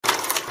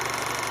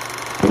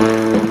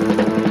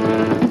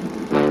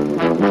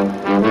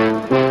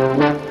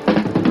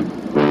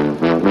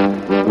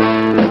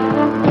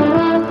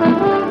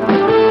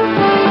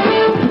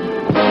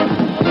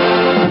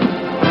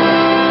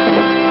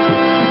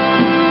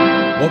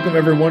Welcome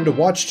everyone to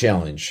Watch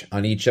Challenge.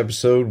 On each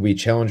episode, we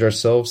challenge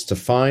ourselves to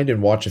find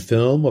and watch a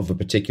film of a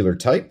particular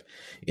type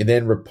and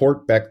then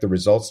report back the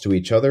results to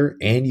each other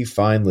and you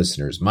fine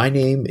listeners. My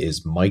name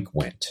is Mike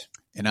Wendt.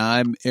 And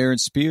I'm Aaron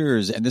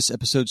Spears, and this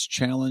episode's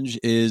challenge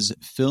is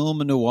Film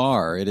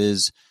Noir. It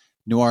is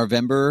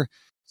Noirvember.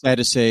 Sad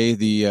to say,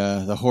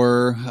 the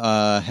horror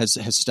has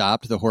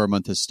stopped. The horror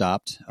month has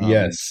stopped.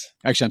 Yes.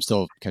 Actually, I'm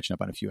still catching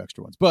up on a few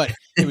extra ones, but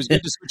it was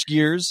good to switch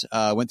gears.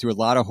 Went through a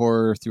lot of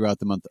horror throughout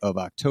the month of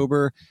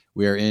October.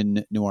 We are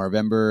in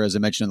Noirvember. As I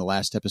mentioned in the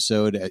last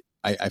episode,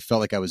 I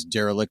felt like I was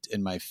derelict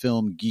in my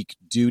film geek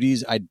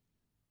duties. I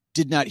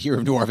did not hear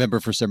of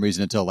Noirvember for some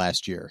reason until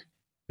last year.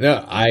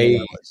 No,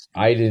 I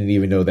didn't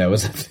even know that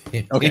was a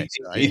thing. Okay,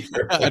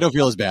 I don't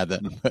feel as bad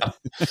then.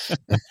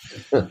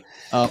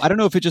 I don't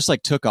know if it just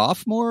like took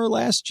off more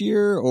last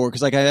year, or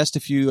because like I asked a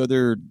few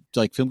other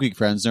like film geek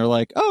friends, and they're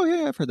like, "Oh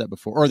yeah, I've heard that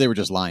before," or they were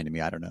just lying to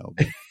me. I don't know.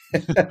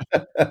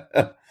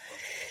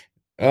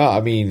 I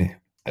mean,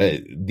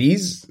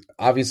 these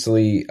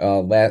obviously,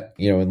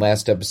 in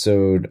last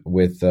episode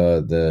with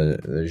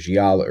the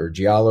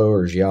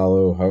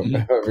Giallo,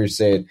 however you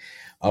say it.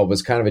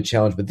 Was kind of a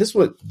challenge, but this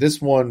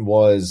one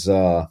was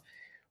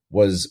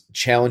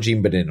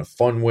challenging, but in a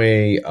fun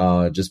way.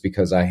 Just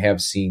because I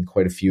have seen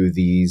quite a few of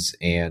these,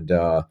 and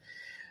there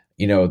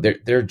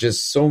are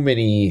just so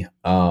many.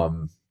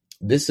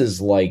 This is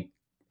like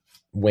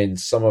when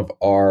some of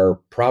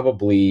our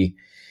probably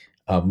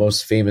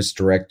most famous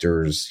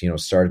directors,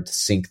 started to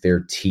sink their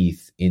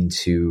teeth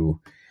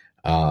into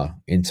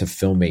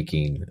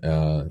filmmaking.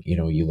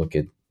 You look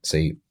at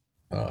say.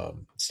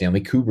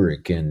 Stanley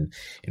Kubrick and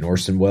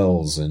Orson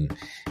Welles and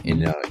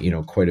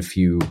quite a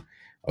few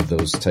of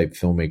those type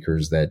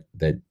filmmakers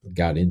that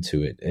got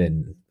into it,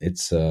 and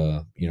it's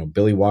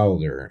Billy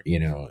Wilder,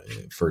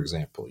 for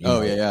example.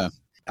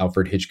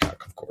 Alfred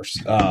Hitchcock, of course.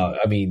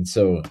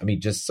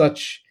 Just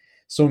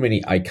so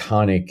many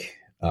iconic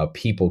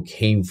people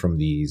came from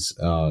these,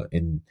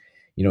 and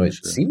it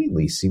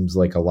seemingly seems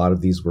like a lot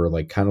of these were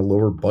like kind of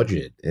lower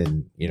budget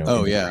and in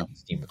the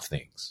scheme of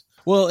things.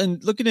 Well,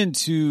 and looking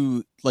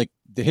into like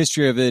the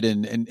history of it,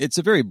 and it's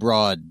a very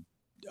broad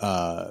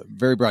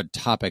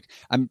topic.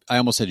 I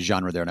almost said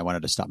genre there, and I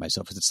wanted to stop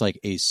myself because it's like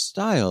a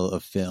style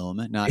of film,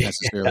 not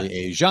necessarily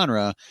a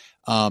genre.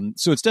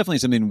 So it's definitely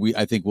something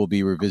I think we'll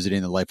be revisiting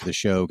in the life of the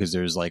show, because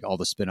there's like all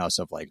the spin-offs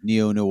of like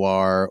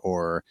neo-noir,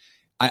 or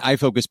I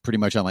focus pretty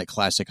much on like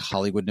classic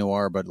Hollywood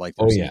noir, but like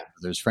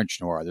there's French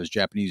noir, there's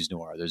Japanese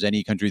noir, there's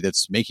any country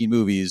that's making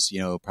movies,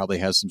 probably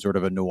has some sort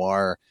of a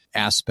noir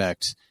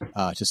aspect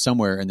to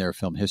somewhere in their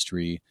film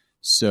history.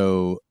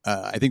 So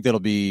I think that'll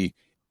be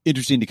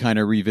interesting to kind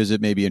of revisit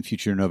maybe in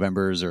future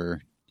Novembers,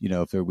 or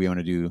if we want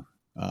to do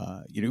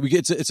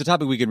it's a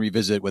topic we can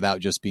revisit without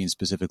just being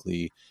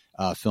specifically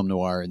film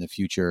noir in the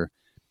future.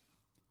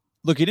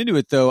 Looking into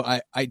it though,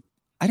 I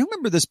don't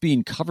remember this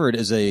being covered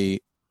as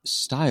a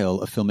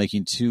style of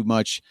filmmaking too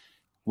much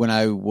when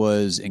I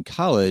was in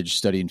college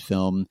studying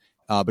film,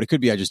 but it could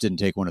be I just didn't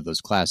take one of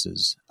those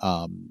classes.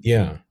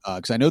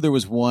 Because I know there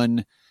was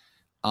one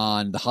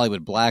on the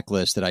Hollywood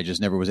Blacklist that I just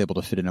never was able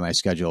to fit into my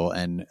schedule,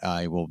 and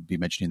I will be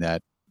mentioning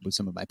that with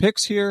some of my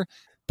picks here.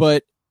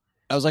 But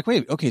I was like,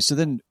 wait, okay, so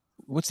then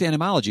what's the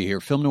etymology here?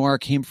 Film noir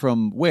came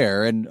from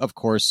where? And of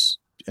course,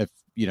 if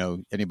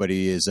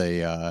anybody is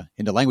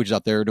into languages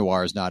out there,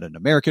 noir is not an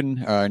American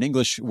an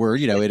English word.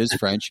 It is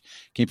French.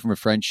 Came from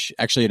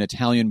an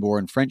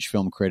Italian-born French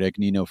film critic,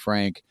 Nino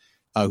Frank,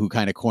 who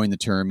kind of coined the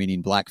term,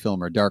 meaning black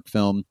film or dark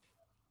film.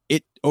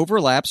 It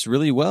overlaps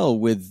really well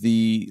with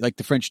the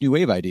French New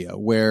Wave idea,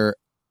 where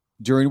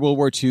during World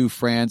War II,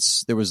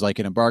 France, there was like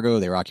an embargo.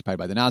 They were occupied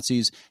by the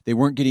Nazis. They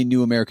weren't getting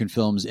new American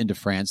films into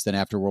France. Then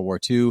after World War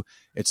II,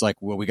 it's like,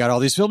 well, we got all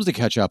these films to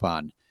catch up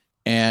on.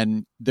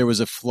 And there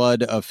was a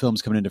flood of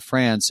films coming into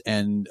France,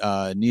 and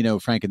Nino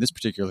Frank, in this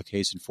particular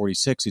case, in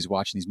 1946, he's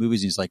watching these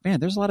movies, and he's like,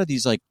 man, there's a lot of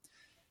these like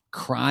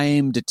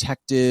crime,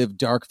 detective,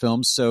 dark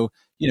films. So,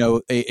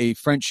 a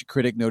French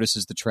critic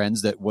notices the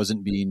trends that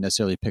wasn't being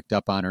necessarily picked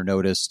up on or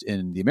noticed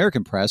in the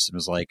American press, and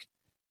was like,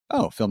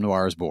 oh, film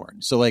noir is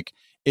born. So like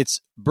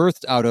it's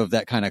birthed out of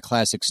that kind of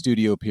classic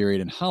studio period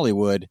in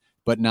Hollywood,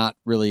 but not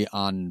really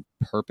on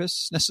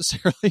purpose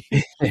necessarily.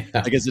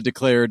 I guess it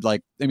declared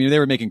they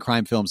were making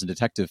crime films and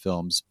detective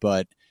films,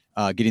 but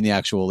getting the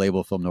actual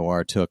label film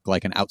noir took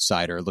like an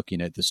outsider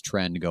looking at this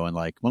trend going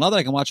like, well, now that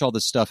I can watch all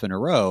this stuff in a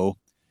row,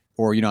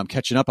 or, I'm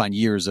catching up on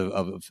years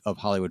of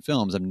Hollywood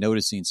films, I'm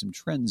noticing some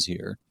trends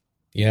here.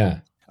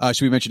 Yeah.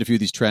 Should we mention a few of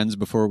these trends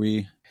before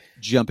we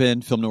jump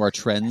in? Film noir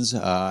trends,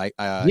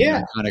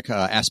 iconic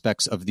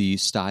aspects of the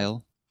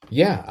style.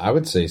 Yeah, I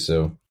would say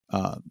so.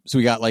 So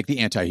we got like the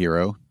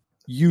anti-hero,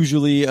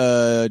 usually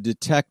a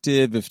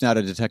detective, if not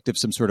a detective,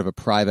 some sort of a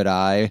private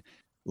eye.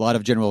 A lot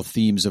of general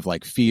themes of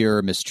like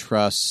fear,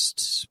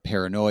 mistrust,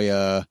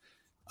 paranoia,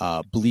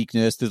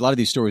 bleakness. A lot of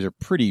these stories are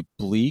pretty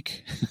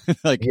bleak.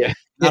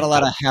 Not a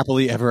lot of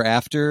happily ever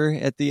after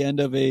at the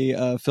end of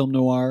a film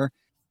noir.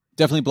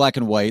 Definitely black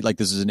and white. Like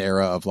this is an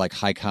era of like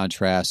high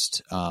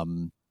contrast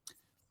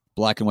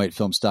black and white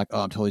film stock.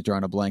 Oh, I'm totally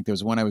drawing a blank. There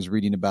was one I was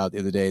reading about the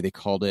other day. They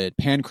called it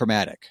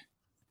panchromatic.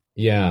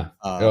 Yeah.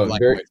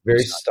 Very,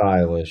 very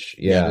stylish.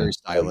 Yeah. Very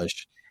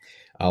stylish.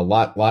 A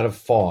lot of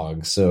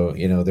fog. So,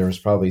 there was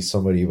probably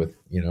somebody with,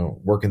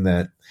 working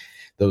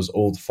those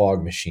old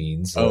fog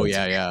machines. Oh,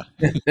 yeah.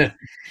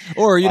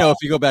 Or, if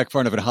you go back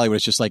far enough in Hollywood,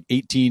 it's just like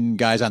 18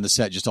 guys on the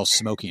set just all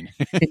smoking.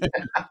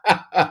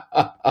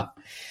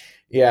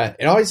 Yeah.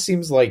 It always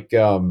seems like,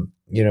 and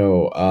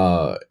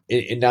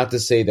not to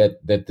say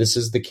that this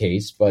is the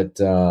case, but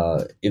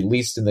at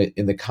least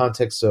in the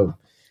context of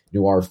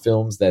noir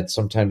films, that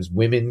sometimes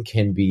women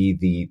can be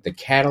the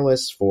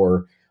catalyst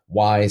for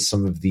why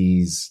some of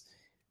these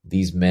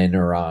men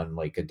are on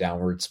like a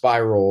downward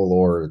spiral,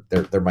 or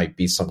there might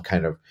be some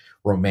kind of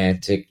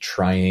romantic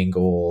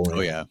triangle.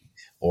 Oh yeah.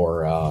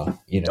 Or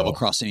double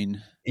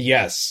crossing.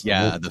 Yes.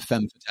 Yeah, the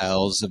femme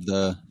fatales of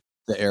the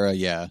era.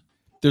 Yeah.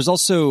 There's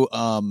also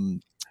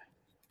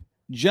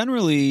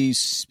generally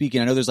speaking,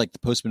 I know there's like The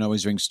Postman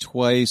Always Rings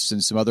Twice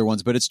and some other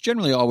ones, but it's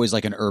generally always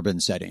like an urban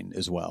setting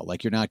as well.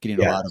 Like you're not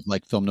getting a lot of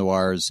like film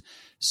noirs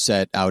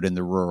set out in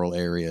the rural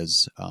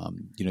areas.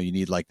 You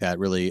need like that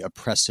really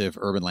oppressive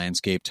urban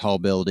landscape, tall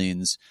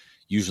buildings,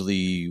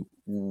 usually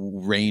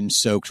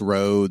rain-soaked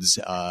roads,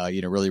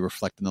 really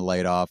reflecting the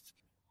light off.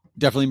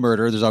 Definitely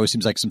murder. There's always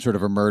seems like some sort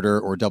of a murder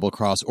or double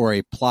cross or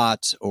a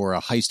plot or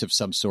a heist of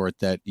some sort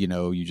that,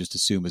 you just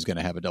assume is going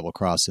to have a double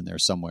cross in there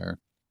somewhere.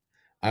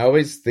 I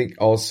always think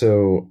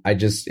I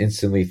just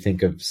instantly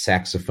think of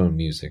saxophone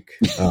music,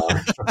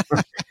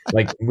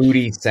 like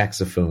moody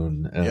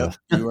saxophone. Yep,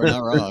 you are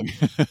not wrong.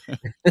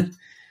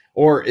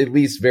 Or at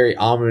least very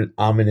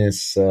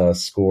ominous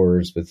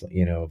scores with,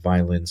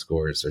 violin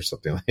scores or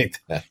something like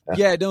that.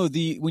 Yeah, no,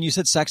 when you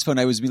said saxophone,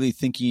 I was really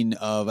thinking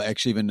of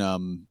actually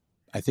even,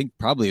 I think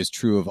probably is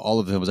true of all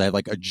of them, was I have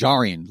like a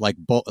jarring, like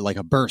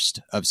a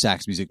burst of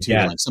sax music too.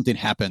 Yeah. Like something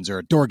happens or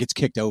a door gets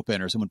kicked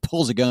open or someone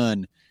pulls a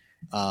gun.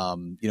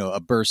 A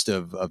burst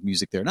of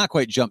music there, not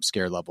quite jump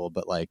scare level,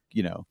 but like,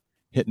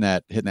 hitting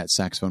that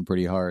saxophone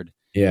pretty hard.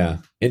 Yeah.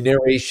 And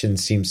narration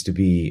seems to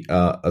be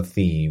a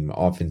theme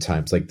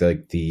oftentimes, like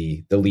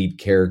the lead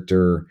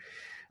character,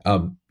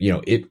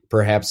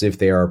 perhaps if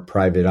they are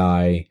private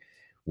eye,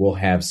 will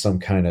have some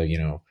kind of,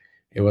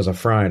 it was a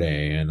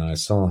Friday and I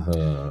saw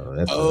her.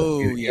 That's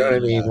you know what I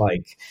mean?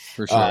 Like,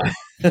 for sure.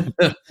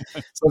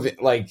 Something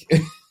like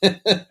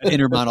an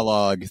inner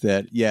monologue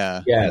that,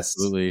 yes,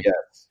 absolutely. Yes.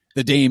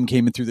 The dame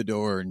came in through the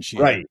door and she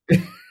right.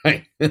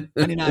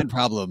 99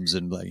 problems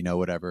and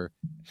whatever.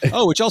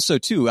 Oh, which also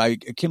too, I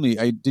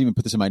didn't even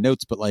put this in my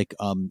notes, but like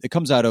it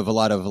comes out of a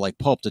lot of like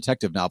pulp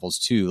detective novels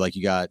too. Like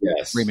you got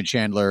Raymond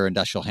Chandler and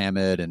Dashiell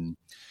Hammett and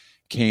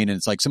Kane, and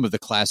it's like some of the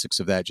classics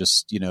of that.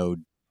 Just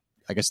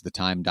I guess at the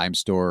time dime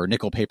store or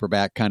nickel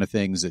paperback kind of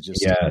things that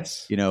just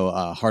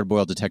hard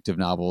boiled detective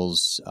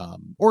novels,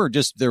 or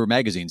just there were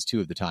magazines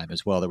too at the time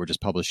as well that were just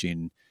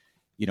publishing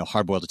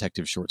hard-boiled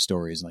detective short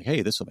stories, and like,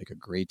 hey, this will make a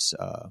great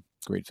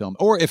film.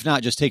 Or if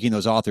not, just taking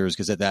those authors,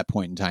 because at that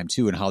point in time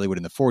too, in Hollywood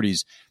in the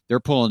 40s, they're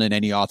pulling in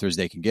any authors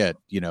they can get.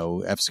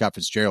 F. Scott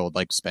Fitzgerald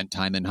like spent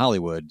time in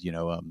Hollywood.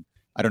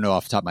 I don't know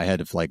off the top of my head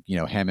if like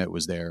Hammett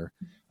was there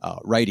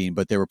writing,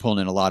 but they were pulling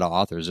in a lot of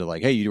authors. They're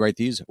like, hey, you write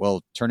these?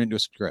 Well, turn it into a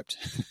script.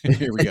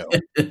 Here we go.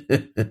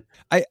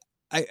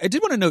 I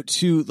did want to note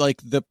too, like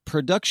the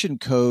production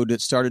code that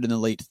started in the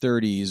late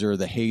 30s, or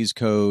the Hays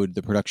Code,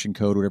 the production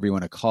code, whatever you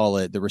want to call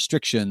it, the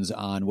restrictions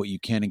on what you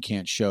can and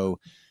can't show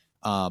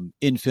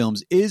in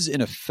films is in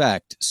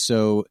effect.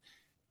 So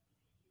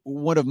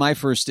one of my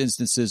first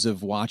instances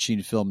of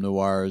watching film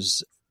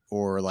noirs,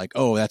 or like,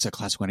 oh, that's a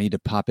classic one, I need to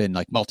pop in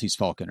like Maltese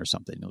Falcon or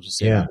something. They'll just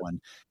say that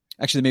one.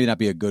 Actually, maybe not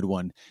be a good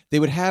one. They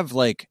would have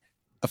like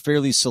a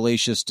fairly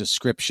salacious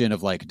description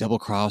of like double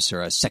cross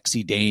or a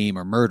sexy dame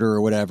or murder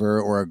or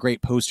whatever, or a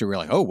great poster. We're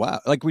like, oh,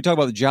 wow. Like we talk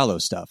about the Giallo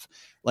stuff,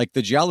 like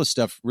the Giallo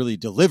stuff really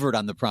delivered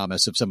on the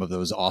promise of some of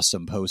those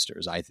awesome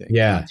posters, I think,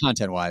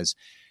 content wise.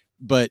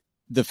 But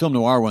the film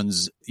noir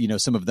ones,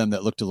 some of them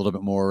that looked a little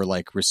bit more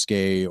like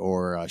risque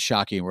or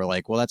shocking were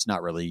like, well, that's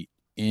not really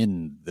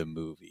in the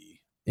movie.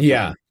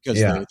 Yeah. Because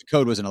the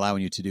code wasn't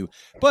allowing you to do.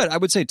 But I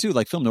would say too,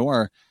 like film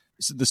noir,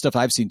 the stuff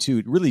I've seen too,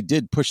 it really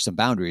did push some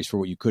boundaries for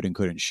what you could and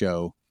couldn't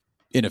show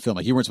in a film.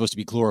 Like you weren't supposed to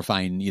be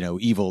glorifying,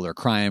 evil or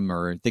crime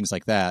or things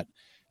like that.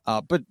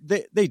 But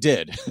they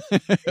did.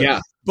 Yeah.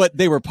 But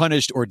they were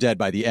punished or dead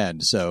by the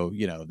end. So,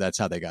 that's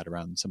how they got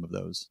around some of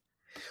those.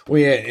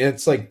 Well, yeah,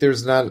 it's like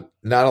there's not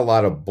a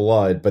lot of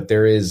blood, but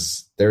there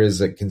is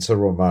a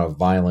considerable amount of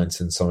violence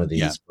in some of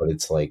these. But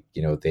it's like,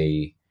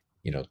 they,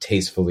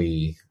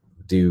 tastefully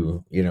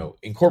do,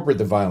 incorporate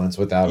the violence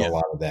without a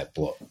lot of that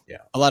blood. Yeah.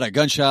 A lot of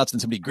gunshots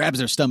and somebody grabs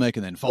their stomach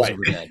and then falls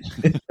over dead.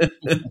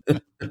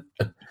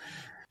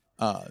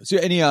 So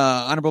any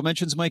honorable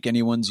mentions, Mike?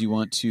 Any ones you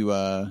want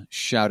to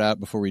shout out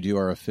before we do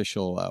our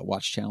official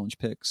Watch Challenge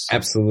picks?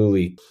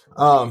 Absolutely.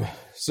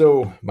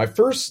 So my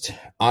first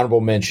honorable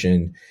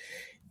mention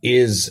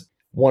is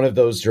one of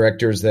those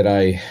directors that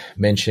I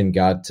mentioned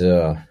got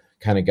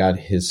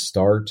his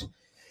start,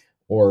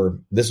 or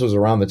this was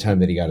around the time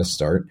that he got his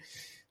start,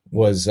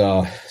 was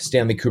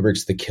Stanley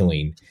Kubrick's The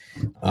Killing.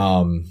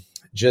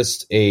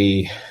 Just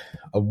a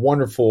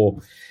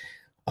wonderful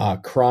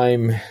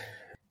crime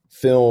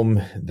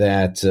film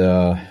that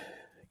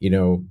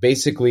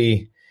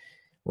basically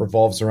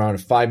revolves around a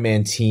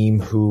 5-man team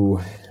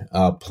who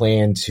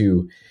plan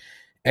to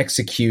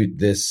execute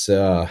this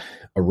a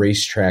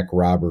racetrack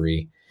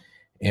robbery.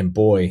 And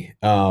boy,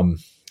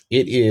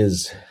 it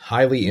is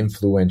highly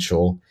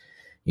influential.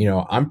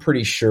 I'm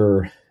pretty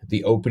sure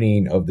the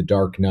opening of The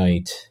Dark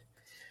Knight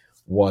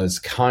was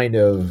kind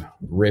of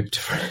ripped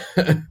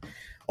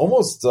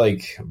almost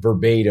like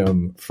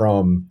verbatim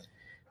from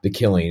The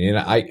Killing. And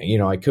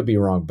I could be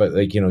wrong, but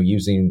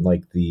using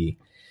like the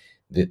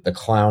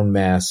clown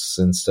masks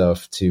and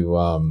stuff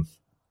to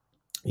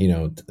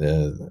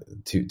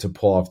to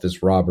pull off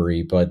this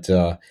robbery. But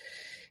and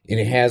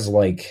it has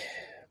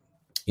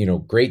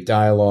great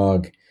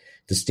dialogue,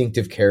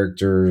 distinctive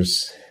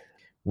characters,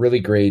 really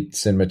great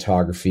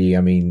cinematography.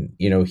 I mean,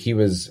 he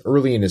was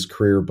early in his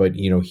career, but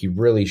he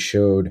really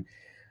showed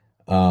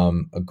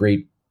a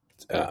great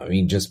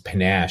just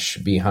panache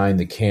behind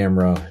the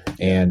camera.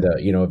 And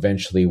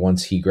eventually,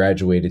 once he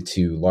graduated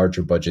to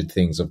larger budget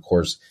things, of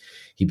course,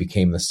 he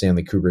became the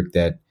Stanley Kubrick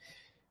that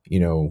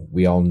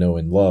we all know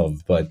and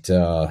love. But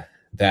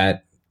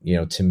that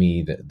to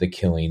me, the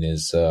Killing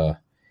is a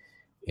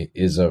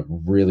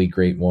really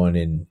great one.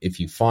 And if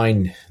you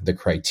find the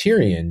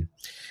Criterion,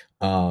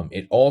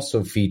 it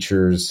also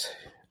features,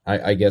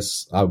 I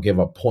guess I'll give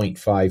a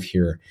 0.5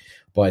 here,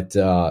 but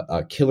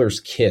Killer's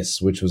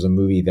Kiss, which was a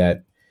movie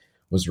that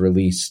was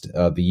released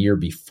the year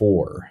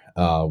before,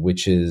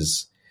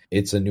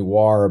 it's a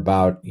noir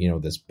about,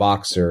 this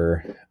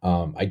boxer.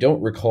 I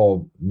don't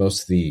recall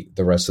most of the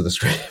rest of the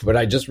script, but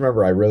I just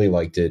remember I really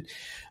liked it.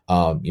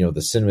 The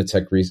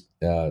Cinematheque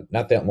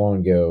not that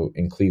long ago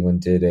in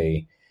Cleveland did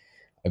a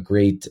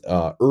great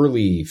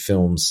early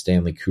film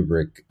Stanley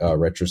Kubrick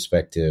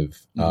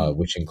retrospective,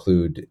 which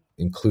included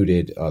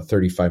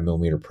 35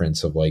 millimeter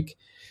prints of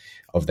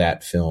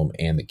that film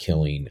and The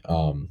Killing.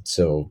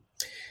 So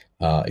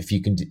if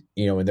you can,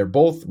 and they're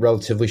both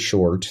relatively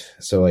short.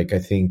 So I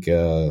think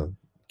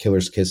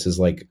Killer's Kiss is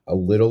a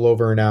little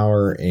over an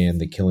hour and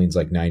The Killing's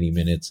 90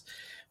 minutes.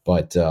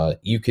 But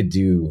you could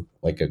do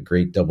a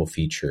great double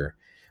feature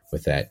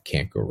with that.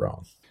 Can't go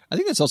wrong. I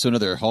think that's also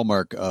another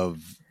hallmark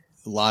of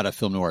a lot of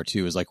film noir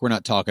too, is we're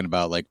not talking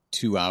about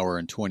 2 hour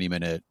and 20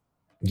 minute,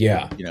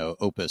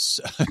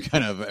 opus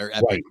kind of or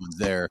epic ones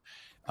there.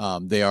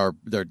 They're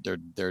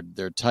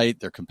tight,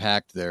 they're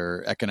compact,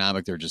 they're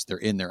economic, they're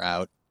in, they're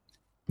out.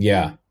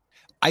 Yeah.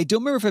 I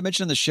don't remember if I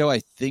mentioned on the show, I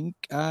think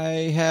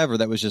I have, or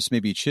that was just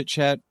maybe chit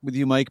chat with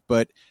you, Mike,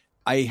 but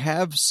I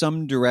have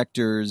some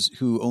directors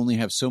who only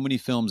have so many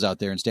films out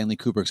there, and Stanley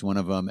Kubrick's one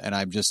of them. And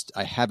I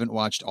haven't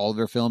watched all of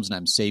their films, and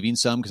I'm saving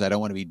some because I don't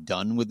want to be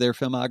done with their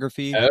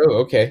filmography. Oh,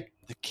 okay.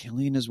 The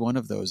Killing is one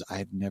of those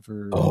I've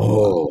never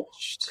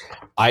watched.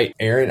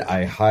 Aaron,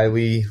 I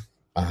highly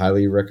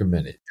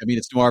recommend it. I mean,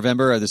 it's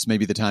Noirvember. This may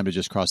be the time to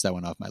just cross that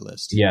one off my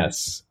list.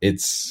 Yes,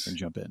 it's and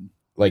jump in.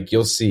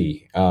 You'll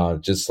see,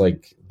 just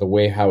the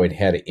way how it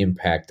had an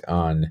impact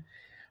on,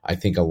 I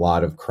think, a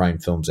lot of crime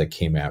films that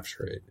came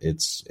after it.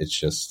 It's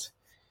just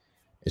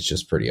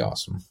pretty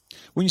awesome.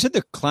 When you said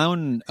the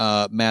clown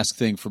mask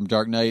thing from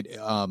Dark Knight,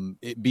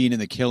 it being in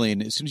The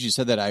Killing, as soon as you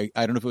said that, I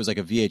don't know if it was a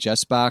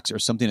VHS box or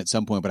something at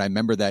some point, but I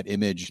remember that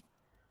image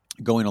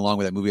going along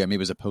with that movie. Maybe it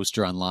was a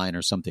poster online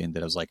or something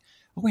that I was like,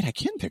 oh wait, I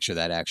can picture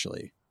that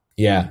actually.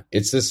 Yeah,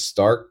 it's this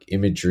stark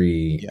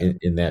imagery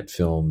in that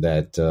film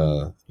that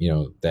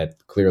that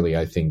clearly,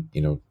 I think,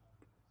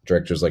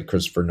 directors like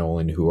Christopher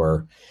Nolan, who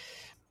are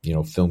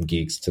film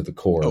geeks to the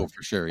core. Oh,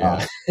 for sure,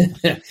 yeah.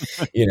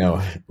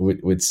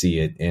 Would see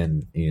it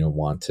and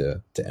want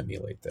to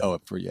emulate that. Oh,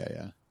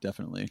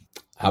 definitely.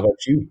 How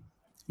about you?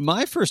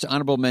 My first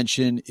honorable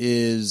mention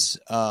is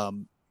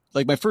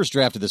my first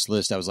draft of this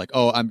list. I was like,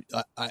 I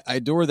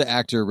adore the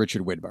actor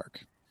Richard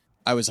Widmark.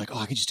 I was like,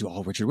 I could just do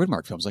all Richard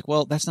Widmark films.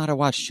 Well, that's not a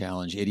watch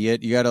challenge,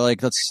 idiot. You got to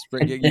let's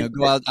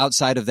go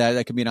outside of that.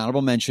 That could be an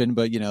honorable mention,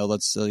 but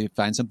let's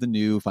find something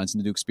new, find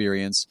something to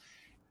experience.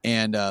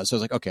 And so I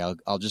was like, okay,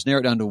 I'll just narrow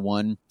it down to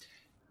one.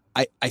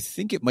 I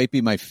think it might be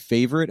my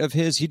favorite of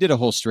his. He did a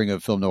whole string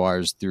of film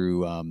noirs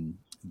through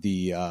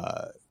the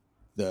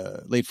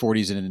late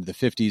 40s and into the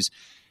 50s.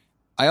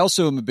 I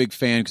also am a big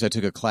fan because I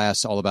took a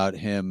class all about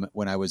him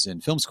when I was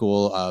in film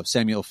school of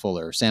Sam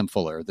Fuller,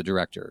 the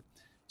director.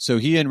 So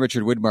he and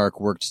Richard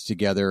Widmark worked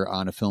together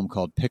on a film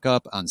called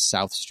Pickup on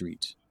South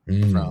Street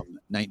from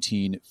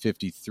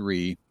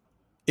 1953.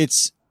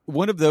 It's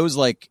one of those,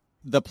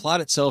 the plot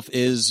itself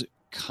is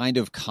kind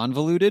of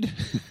convoluted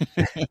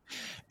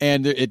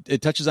and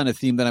it touches on a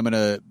theme that I'm going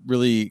to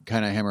really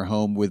kind of hammer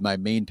home with my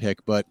main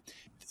pick, but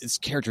his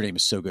character name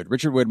is so good.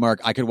 Richard Widmark,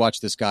 I could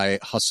watch this guy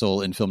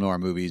hustle in film noir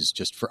movies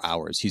just for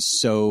hours. He's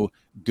so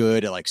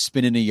good at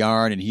spinning a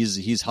yarn, and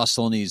he's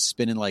hustling. He's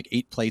spinning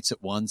 8 plates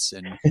at once,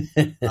 and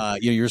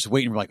you're just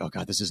waiting for oh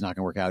god, this is not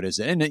going to work out, is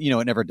it? And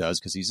it never does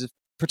because he's a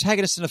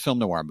protagonist in a film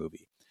noir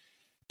movie.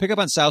 Pick Up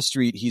on South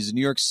Street. He's a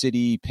New York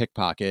City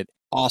pickpocket,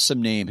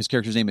 awesome name. His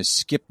character's name is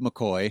Skip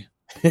McCoy.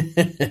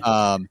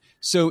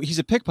 So he's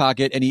a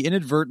pickpocket, and he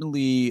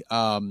inadvertently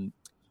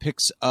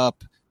picks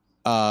up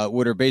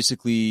what are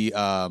basically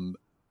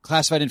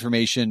classified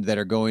information that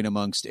are going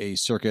amongst a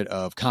circuit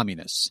of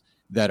communists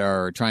that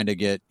are trying to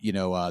get, the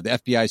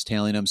FBI's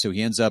tailing him. So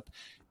he ends up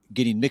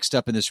getting mixed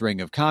up in this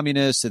ring of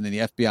communists, and then the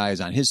FBI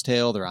is on his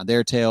tail, they're on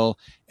their tail.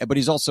 But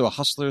he's also a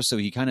hustler, so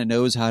he kind of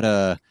knows how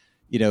to,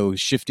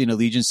 shifting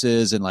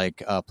allegiances and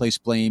like place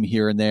blame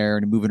here and there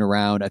and moving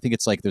around. I think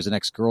it's like there's an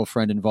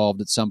ex-girlfriend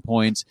involved at some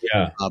point.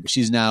 Yeah. But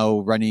she's now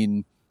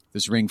running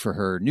this ring for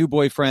her new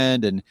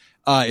boyfriend, and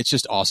it's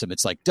just awesome.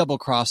 It's like double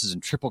crosses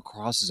and triple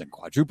crosses and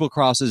quadruple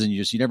crosses, and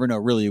you never know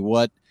really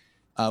what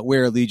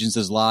where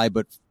allegiances lie.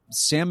 But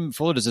Sam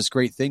Fuller does this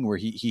great thing where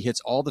he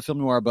hits all the film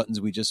noir buttons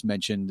we just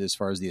mentioned as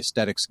far as the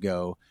aesthetics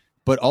go,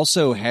 but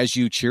also has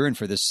you cheering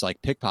for this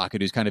like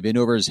pickpocket who's kind of in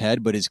over his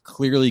head, but is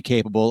clearly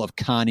capable of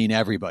conning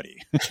everybody.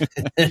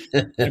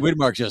 And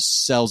Widmark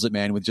just sells it,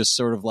 man, with just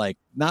sort of like,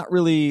 not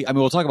really, I mean,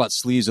 we'll talk about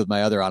sleaze with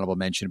my other honorable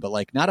mention, but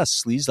like not a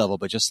sleaze level,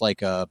 but just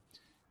like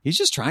he's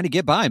just trying to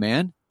get by,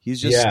 man. He's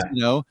just,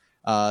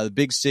 the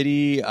big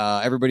city,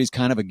 everybody's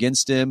kind of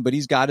against him, but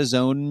he's got his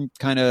own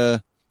style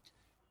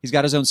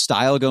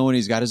going.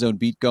 He's got his own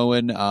beat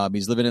going.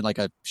 He's living in like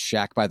a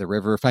shack by the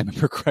river, if I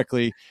remember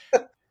correctly.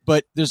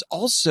 But there's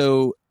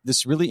also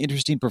this really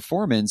interesting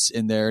performance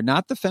in there,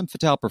 not the femme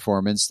fatale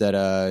performance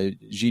that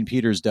Jean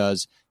Peters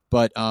does,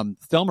 but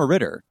Thelma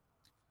Ritter,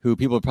 who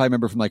people probably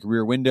remember from like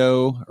Rear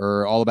Window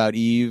or All About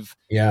Eve.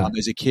 Yeah.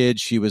 As a kid,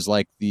 she was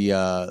like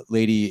the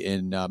lady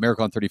in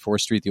Miracle on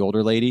 34th Street, the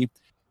older lady.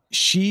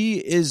 She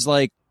is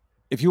like,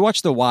 if you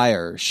watch The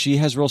Wire, she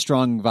has real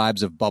strong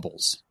vibes of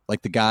Bubbles,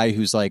 like the guy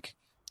who's like,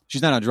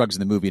 she's not on drugs in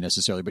the movie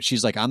necessarily, but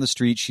she's like on the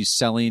street. She's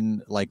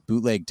selling like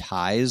bootleg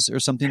ties or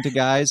something to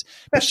guys,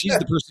 but she's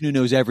the person who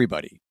knows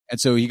everybody.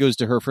 And so he goes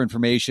to her for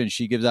information.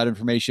 She gives out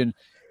information.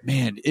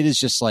 Man, it is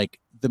just like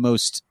the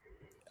most,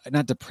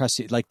 not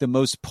depressing, like the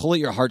most pull at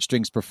your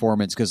heartstrings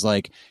performance. Cause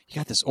like you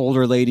got this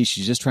older lady,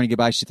 she's just trying to get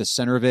by. She's at the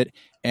center of it.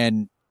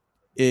 And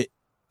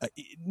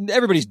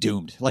everybody's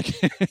doomed. Like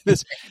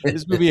this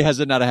movie has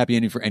not a happy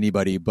ending for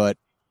anybody, but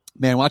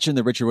man, watching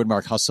the Richard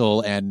Widmark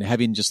hustle and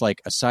having just like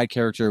a side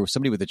character,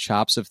 somebody with the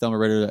chops of Thelma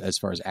Ritter as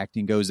far as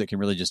acting goes, that can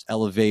really just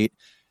elevate,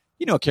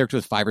 a character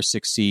with 5 or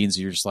 6 scenes.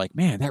 You're just like,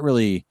 man, that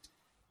really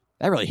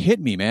hit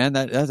me, man.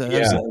 That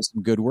was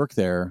some good work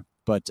there.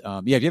 But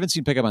if you haven't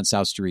seen Pick Up on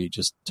South Street,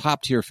 just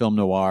top tier film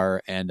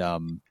noir. And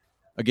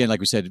again,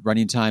 like we said,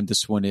 running time,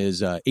 this one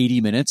is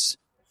 80 minutes.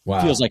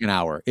 Wow. Feels like an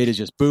hour. It is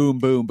just boom,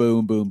 boom,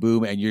 boom, boom,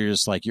 boom. And you're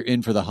just like, you're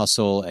in for the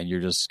hustle and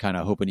you're just kind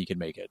of hoping you can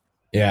make it.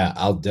 Yeah,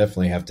 I'll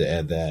definitely have to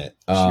add that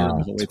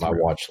to my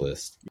watch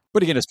list.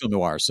 But again, it's film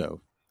noir, so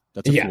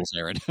that's a fool's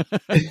errand.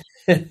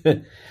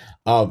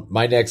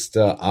 My next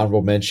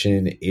honorable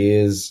mention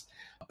is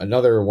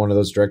another one of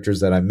those directors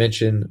that I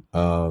mentioned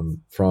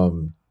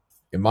from,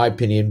 in my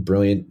opinion,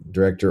 brilliant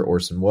director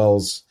Orson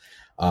Welles,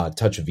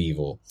 Touch of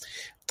Evil,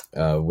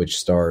 which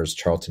stars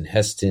Charlton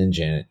Heston,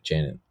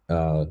 Janet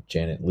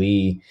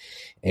Leigh.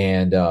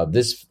 And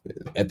this,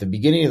 at the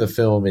beginning of the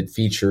film, it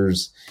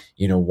features,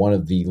 one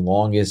of the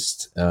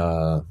longest,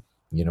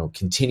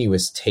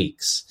 continuous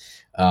takes.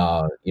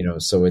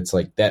 So it's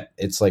like that.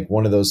 It's like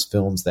one of those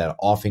films that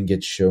often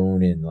gets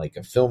shown in like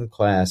a film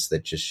class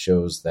that just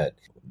shows that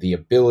the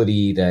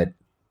ability that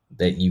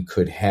you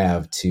could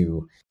have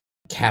to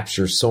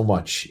capture so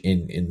much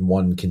in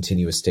one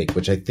continuous take,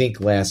 which I think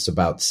lasts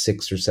about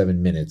 6 or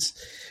 7 minutes.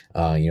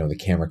 The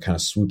camera kind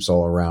of swoops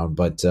all around,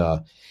 but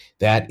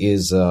that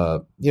is,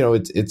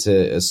 it's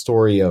a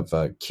story of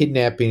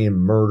kidnapping and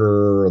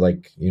murder,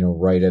 like,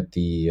 right at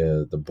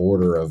the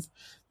border of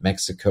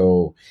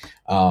Mexico.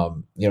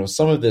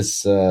 Some of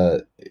this,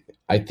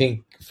 I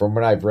think from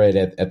what I've read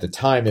at the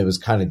time, it was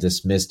kind of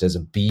dismissed as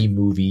a B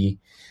movie.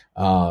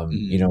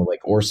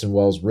 Like Orson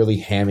Welles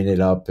really hamming it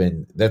up.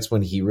 And that's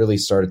when he really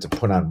started to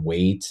put on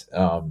weight.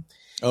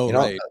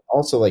 Right.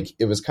 Also, like,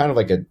 it was kind of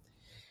like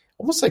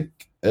almost like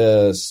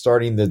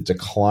starting the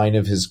decline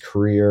of his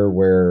career,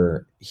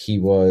 where he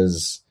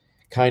was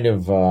kind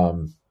of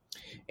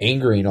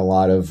angering a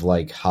lot of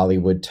like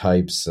Hollywood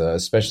types,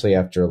 especially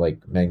after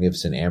like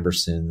Magnificent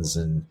Ambersons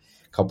and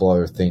a couple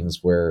other things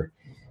where,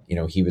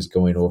 he was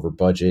going over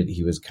budget.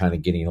 He was kind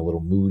of getting a little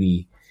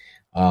moody,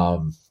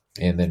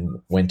 and then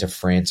went to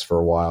France for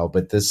a while.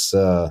 But this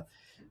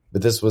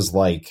was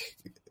like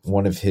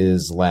one of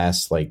his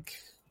last like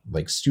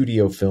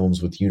studio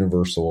films with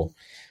Universal.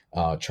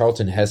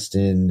 Charlton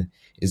Heston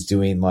is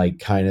doing like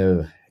kind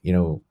of,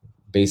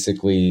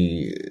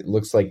 basically it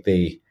looks like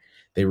they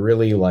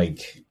really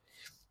like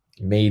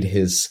made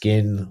his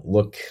skin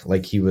look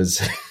like he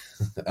was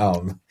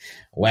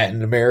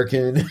Latin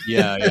American.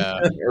 Yeah.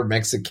 Or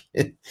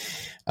Mexican.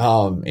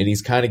 And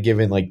he's kind of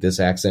given like this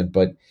accent,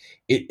 but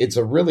it's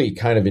a really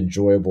kind of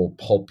enjoyable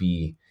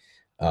pulpy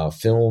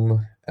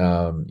film.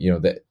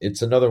 That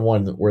it's another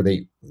one where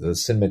the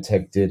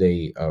Cinematheque did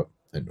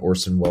an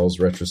Orson Welles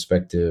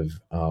retrospective.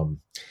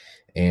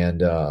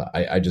 And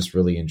I just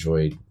really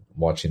enjoyed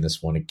watching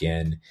this one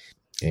again.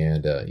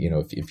 And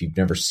if you've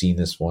never seen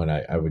this one,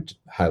 I would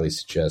highly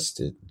suggest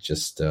it.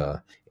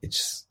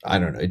 It's I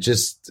don't know, it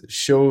just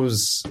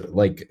shows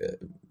like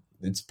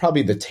it's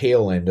probably the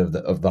tail end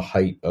of the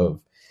height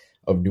of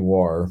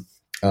noir,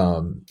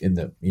 in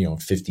the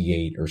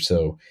 58 or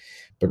so,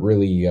 but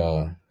really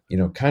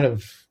kind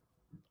of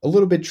a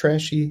little bit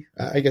trashy,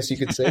 I guess you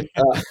could say.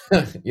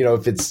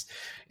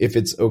 If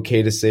it's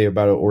okay to say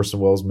about an Orson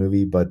Welles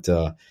movie, but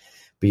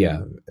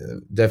yeah,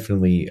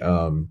 definitely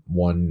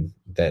one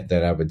that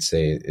I would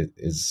say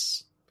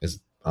is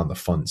on the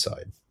fun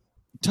side.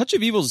 Touch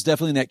of Evil is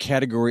definitely in that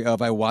category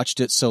of I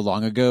watched it so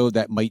long ago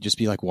that might just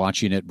be like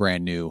watching it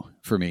brand new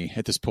for me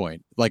at this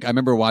point. Like I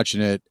remember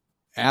watching it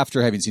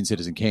after having seen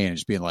Citizen Kane and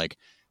just being like,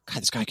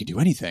 God, this guy can do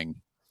anything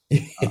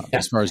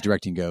as far as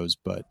directing goes.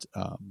 But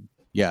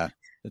yeah,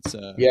 it's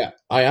yeah.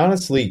 I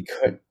honestly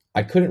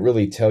I couldn't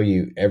really tell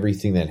you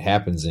everything that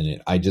happens in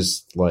it. I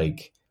just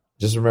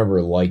remember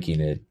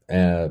liking it,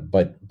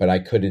 but I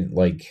couldn't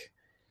like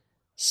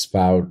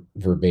spout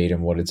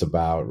verbatim what it's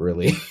about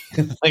really,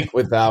 like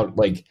without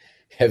like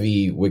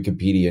heavy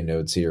Wikipedia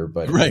notes here.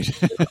 But right.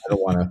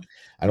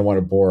 I don't want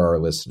to bore our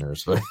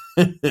listeners. But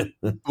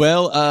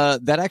well,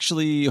 that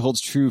actually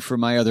holds true for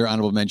my other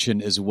honorable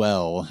mention as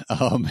well.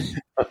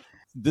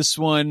 This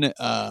one,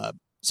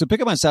 so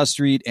Pick Up on South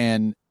Street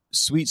and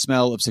Sweet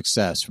Smell of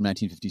Success from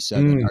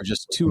 1957 are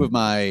just two of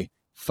my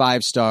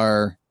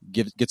 5-star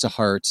gets a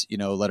heart,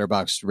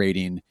 letterboxd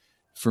rating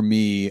for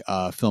me,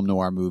 film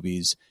noir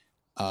movies.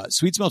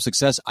 Sweet Smell of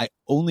Success, I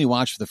only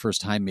watched for the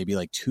first time maybe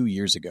like 2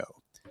 years ago.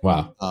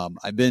 Wow.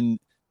 I've been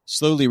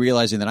slowly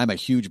realizing that I'm a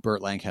huge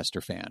Burt Lancaster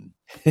fan.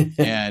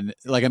 And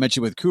like I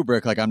mentioned with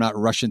Kubrick, like I'm not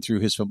rushing through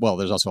his film. Well,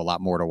 there's also a lot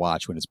more to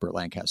watch when it's Burt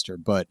Lancaster,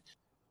 but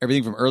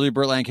everything from early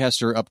Burt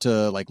Lancaster up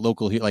to like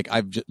local here, like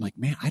I've just like,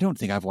 man, I don't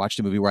think I've watched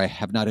a movie where I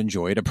have not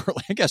enjoyed a Burt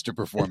Lancaster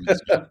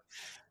performance.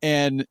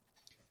 And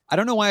I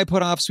don't know why I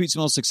put off Sweet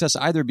Smell of Success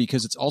either,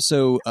 because it's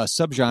also a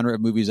subgenre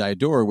of movies I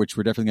adore, which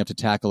we're definitely going to have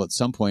to tackle at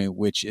some point,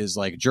 which is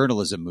like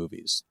journalism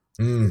movies.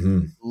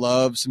 Mm-hmm.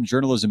 Love some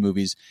journalism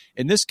movies.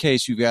 In this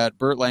case, you've got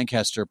Burt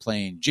Lancaster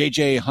playing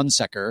J.J.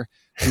 Hunsaker,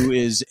 who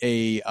is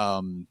a,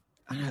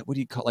 what do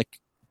you call, like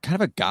kind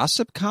of a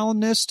gossip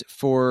columnist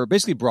for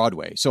basically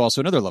Broadway. So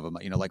also another love of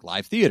mine, like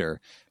live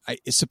theater.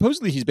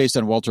 Supposedly he's based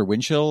on Walter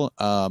Winchell.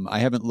 I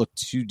haven't looked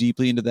too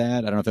deeply into that.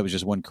 I don't know if that was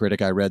just one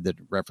critic I read that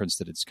referenced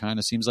that it's kind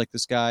of seems like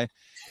this guy.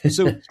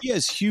 So he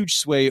has huge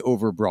sway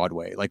over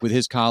Broadway. Like with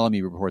his column,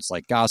 he reports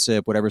like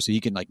gossip, whatever. So he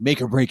can like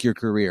make or break your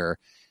career.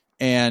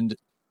 And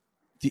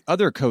the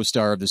other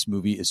co-star of this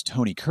movie is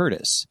Tony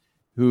Curtis,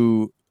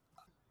 who,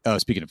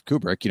 speaking of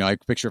Kubrick, I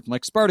picture from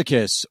like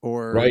Spartacus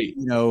or, right.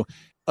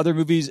 Other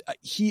movies.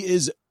 He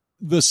is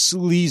the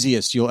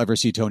sleaziest you'll ever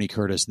see Tony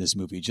Curtis in this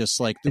movie. Just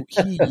like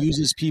he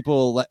uses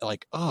people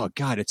like, oh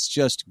God, it's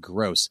just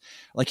gross.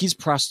 Like he's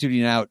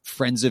prostituting out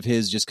friends of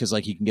his just because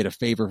like he can get a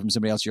favor from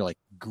somebody else. You're like,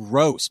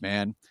 gross,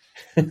 man.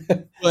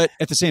 But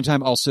at the same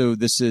time, also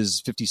this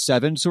is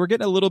 57. So we're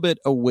getting a little bit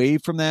away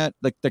from that.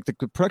 Like the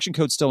production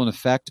code's still in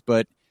effect,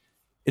 but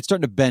it's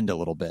starting to bend a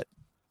little bit.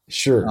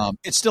 Sure.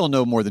 It's still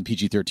no more than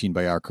PG-13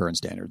 by our current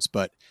standards,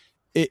 but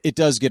it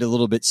does get a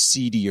little bit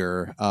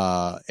seedier.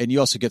 And you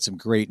also get some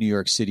great New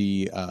York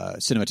City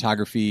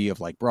cinematography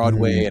of like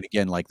Broadway. And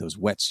again, like those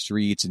wet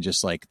streets and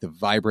just like the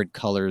vibrant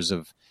colors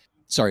of,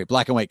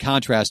 black and white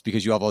contrast,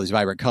 because you have all these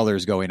vibrant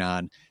colors going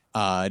on.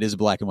 It is a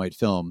black and white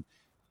film.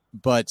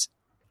 But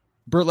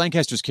Burt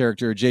Lancaster's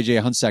character, J.J.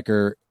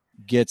 Hunsaker,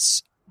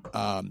 gets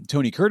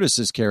Tony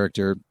Curtis's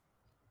character,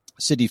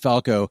 Sidney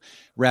Falco,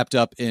 wrapped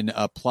up in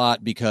a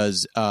plot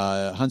because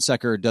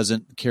Hunsaker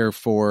doesn't care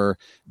for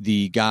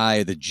the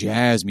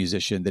jazz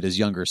musician that his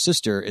younger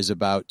sister is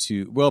about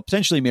to,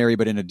 potentially marry,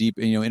 but in a deep,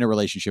 in a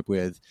relationship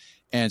with.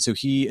 And so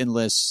he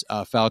enlists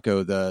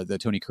Falco, the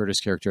Tony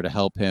Curtis character, to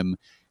help him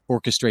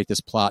orchestrate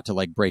this plot to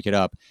like break it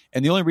up.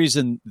 And the only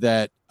reason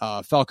that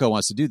Falco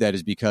wants to do that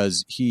is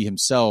because he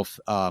himself,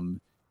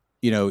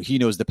 he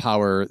knows the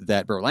power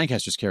that Burt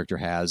Lancaster's character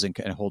has and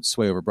holds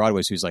sway over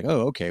Broadway. So he's like,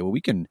 oh, okay, well,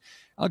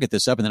 I'll get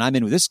this up, and then I'm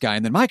in with this guy,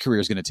 and then my career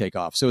is going to take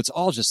off. So it's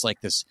all just like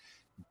this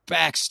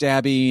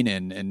backstabbing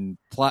and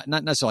plot,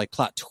 not necessarily like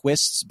plot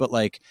twists, but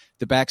like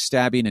the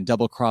backstabbing and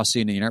double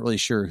crossing, and you're not really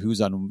sure who's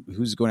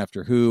going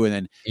after who. And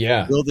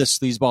then will this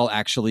sleazeball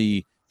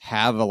actually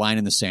have a line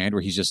in the sand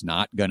where he's just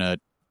not going to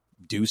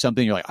do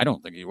something? You're like, I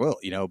don't think he will,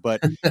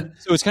 but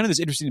so it's kind of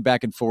this interesting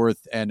back and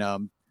forth. And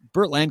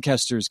Burt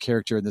Lancaster's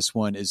character in this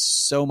one is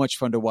so much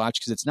fun to watch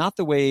because it's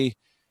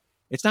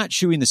not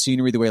chewing the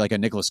scenery the way like a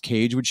Nicolas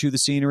Cage would chew the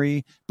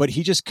scenery, but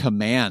he just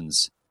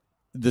commands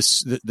the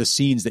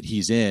scenes that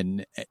he's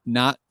in,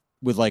 not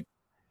with like,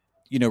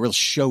 real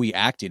showy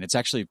acting. It's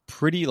actually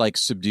pretty like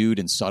subdued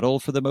and subtle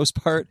for the most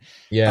part.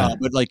 Yeah.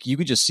 But like, you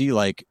can just see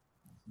like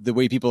the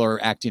way people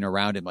are acting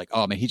around him, like,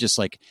 oh man, he just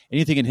like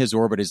anything in his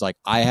orbit is like,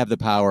 I have the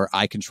power.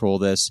 I control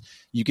this.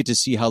 You get to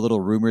see how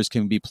little rumors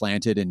can be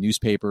planted in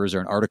newspapers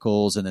or in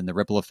articles, and then the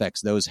ripple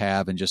effects those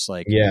have. And just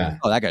like,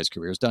 oh, that guy's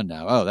career is done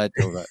now. Oh, that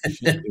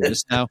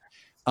this now.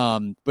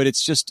 But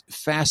it's just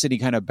fascinating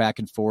kind of back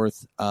and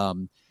forth.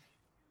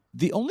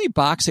 The only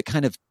box it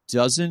kind of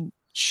doesn't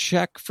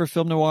check for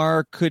film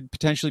noir could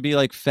potentially be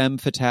like femme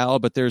fatale,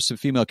 but there's some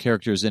female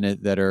characters in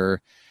it that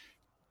are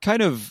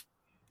kind of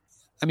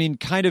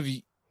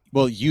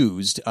well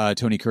used.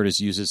 Tony Curtis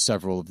uses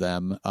several of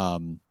them.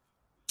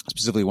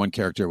 Specifically one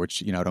character,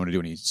 which, I don't want to do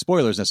any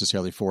spoilers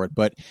necessarily for it,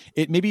 but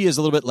it maybe is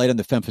a little bit light on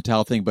the femme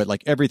fatale thing, but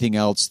like everything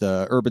else,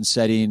 the urban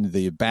setting,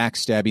 the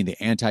backstabbing, the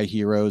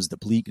anti-heroes, the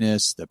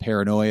bleakness, the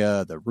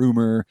paranoia, the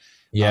rumor,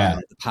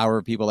 the power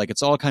of people, like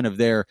it's all kind of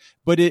there,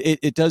 but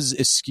it does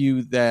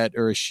eschew that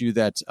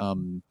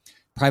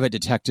private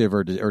detective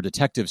or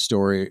detective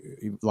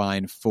story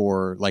line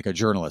for like a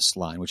journalist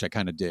line, which I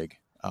kind of dig.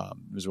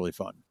 It was really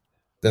fun.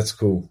 That's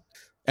cool.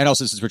 And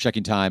also, since we're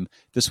checking time,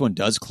 this one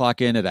does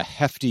clock in at a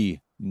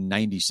hefty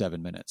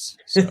 97 minutes.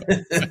 So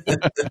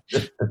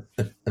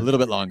a little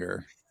bit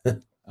longer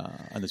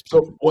on this.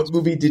 So what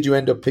movie did you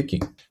end up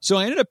picking? So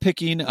I ended up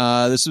picking,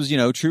 this was,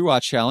 True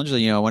Watch Challenge.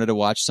 I wanted to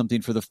watch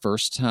something for the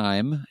first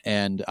time,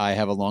 and I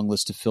have a long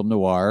list of film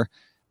noir.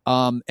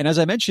 And as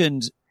I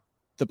mentioned,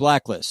 the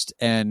blacklist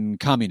and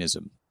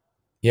communism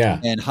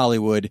and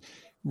Hollywood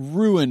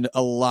ruined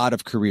a lot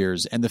of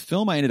careers. And the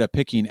film I ended up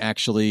picking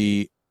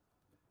actually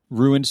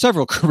ruined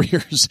several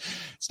careers.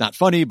 It's not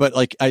funny, but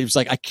I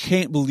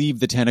can't believe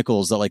the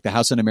tentacles that like the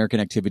House Un-American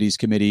Activities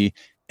Committee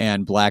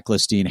and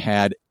blacklisting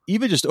had,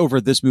 even just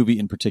over this movie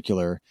in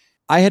particular.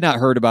 I had not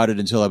heard about it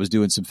until I was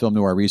doing some film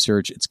noir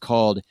research. It's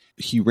called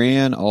He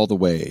Ran All the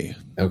Way.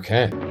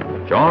 Okay.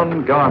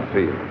 John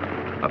Garfield,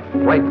 a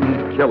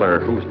frightened killer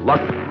whose luck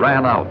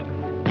ran out.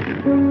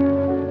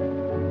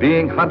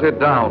 Being hunted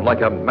down like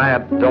a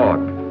mad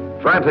dog,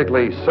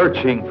 frantically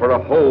searching for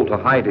a hole to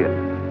hide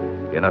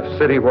in a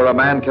city where a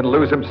man can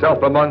lose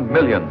himself among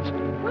millions,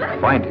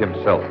 find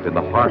himself in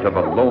the heart of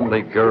a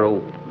lonely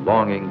girl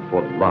longing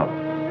for love.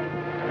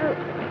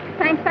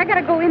 Thanks, I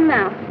gotta go in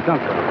now. Don't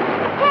go.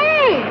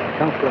 Hey!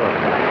 Don't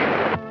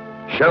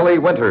go. Shelley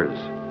Winters.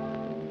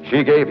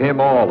 She gave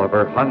him all of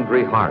her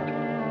hungry heart.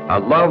 A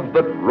love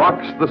that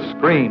rocks the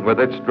screen with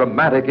its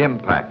dramatic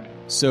impact.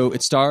 So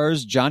it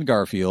stars John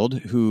Garfield,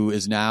 who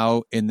is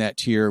now in that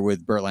tier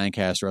with Burt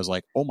Lancaster. I was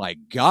like, oh my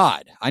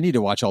God, I need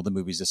to watch all the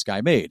movies this guy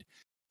made.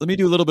 Let me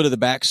do a little bit of the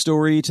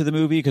backstory to the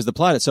movie because the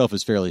plot itself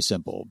is fairly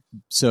simple.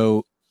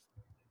 So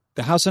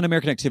the House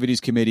Un-American Activities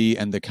Committee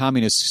and the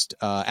communist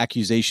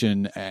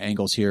accusation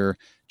angles here.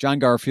 John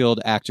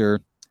Garfield, actor,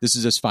 this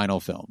is his final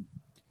film.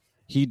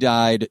 He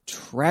died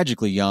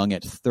tragically young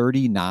at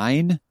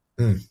 39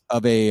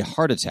 of a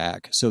heart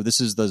attack. So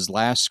this is the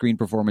last screen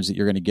performance that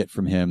you're going to get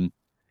from him.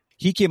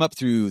 He came up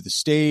through the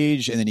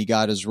stage and then he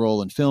got his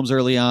role in films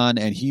early on.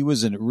 And he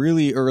was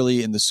really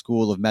early in the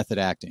school of method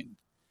acting.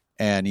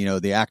 And,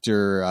 an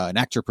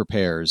actor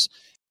prepares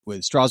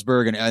with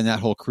Strasberg and that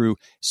whole crew.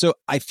 So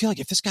I feel like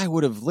if this guy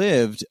would have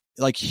lived,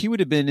 like he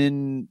would have been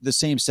in the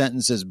same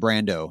sentence as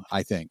Brando,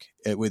 I think,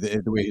 with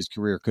the way his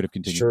career could have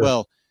continued. Sure.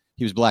 Well,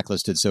 he was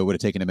blacklisted, so it would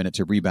have taken a minute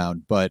to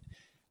rebound. But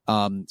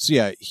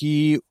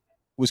he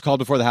was called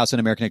before the House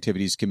Un-American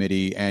Activities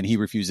Committee and he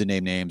refused to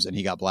name names and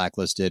he got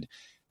blacklisted.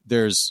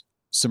 There's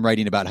some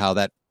writing about how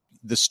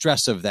the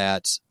stress of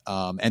that,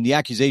 and the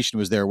accusation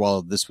was there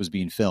while this was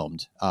being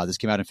filmed. This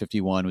came out in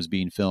 51, was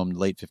being filmed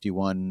late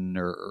 51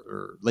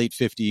 or late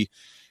 50,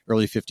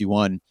 early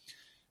 51.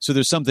 So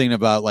there's something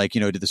about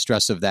did the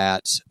stress of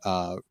that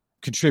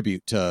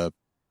contribute to,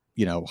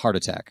 heart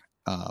attack?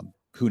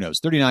 Who knows?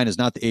 39 is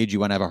not the age you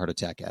want to have a heart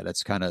attack at.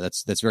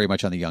 That's very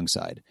much on the young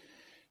side.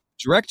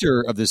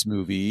 Director of this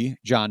movie,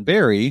 John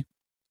Barry,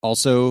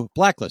 also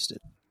blacklisted.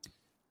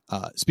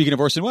 Speaking of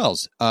Orson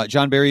Welles,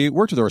 John Barry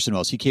worked with Orson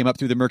Welles. He came up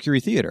through the Mercury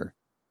Theater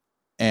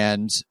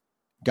and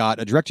got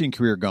a directing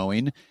career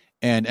going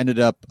and ended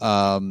up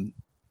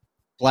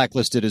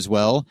blacklisted as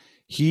well.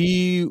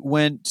 He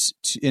went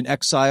in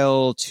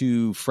exile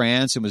to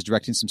France and was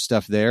directing some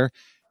stuff there.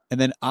 And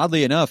then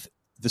oddly enough,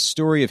 the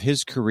story of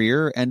his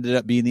career ended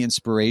up being the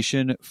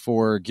inspiration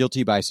for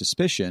Guilty by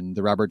Suspicion,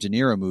 the Robert De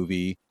Niro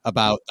movie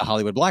about the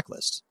Hollywood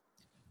blacklist.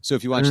 So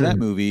if you watch that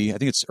movie, I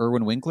think it's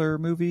Irwin Winkler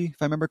movie,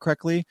 if I remember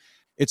correctly.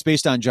 It's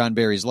based on John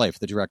Barry's life,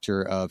 the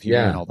director of He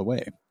Ran All the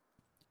Way.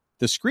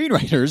 The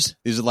screenwriters,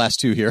 these are the last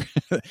two here.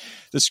 The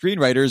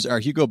screenwriters are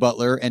Hugo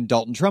Butler and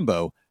Dalton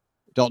Trumbo.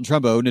 Dalton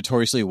Trumbo,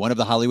 notoriously one of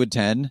the Hollywood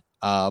 10,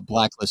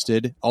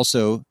 blacklisted.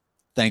 Also,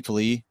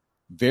 thankfully,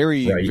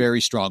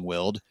 very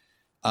strong-willed.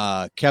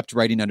 Kept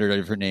writing under a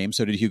different name.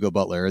 So did Hugo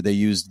Butler. They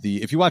used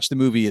if you watch the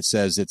movie, it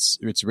says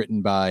it's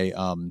written by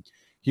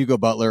Hugo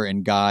Butler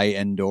and Guy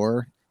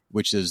Endore,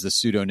 which is the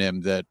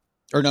pseudonym that,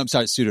 or no, I'm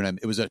sorry, pseudonym.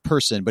 It was a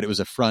person, but it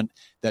was a front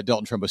that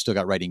Dalton Trumbo still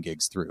got writing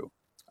gigs through.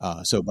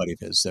 So a buddy of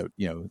his, so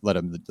let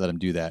him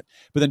do that.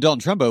 But then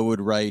Dalton Trumbo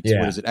would write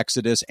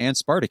Exodus and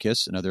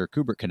Spartacus, another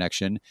Kubrick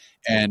connection,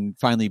 and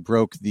finally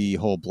broke the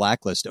whole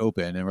blacklist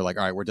open. And we're like,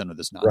 all right, we're done with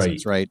this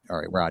nonsense, right? All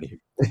right, we're out of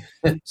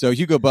here. So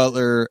Hugo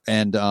Butler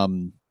and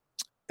Dalton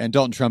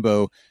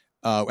Trumbo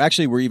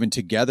actually were even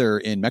together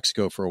in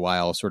Mexico for a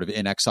while, sort of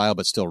in exile,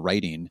 but still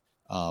writing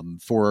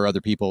for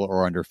other people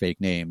or under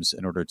fake names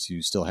in order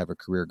to still have a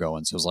career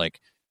going. So it was like,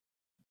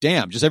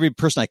 damn, just every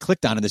person I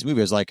clicked on in this movie,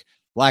 I was like,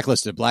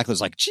 Blacklisted,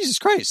 like, Jesus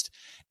Christ.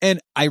 And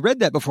I read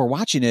that before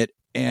watching it,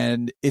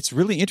 and it's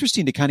really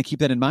interesting to kind of keep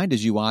that in mind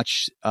as you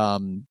watch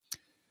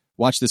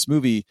this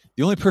movie.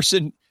 The only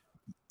person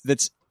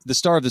that's the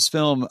star of this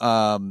film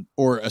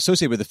or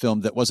associated with the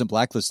film that wasn't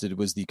blacklisted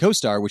was the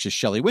co-star, which is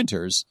Shelley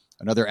Winters,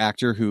 another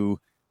actor who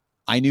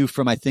I knew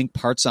from, I think,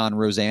 parts on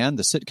Roseanne,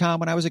 the sitcom,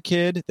 when I was a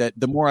kid. That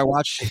the more I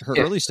watch her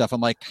early stuff, I'm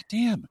like, God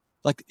damn,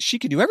 like she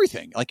can do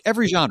everything, like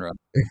every genre.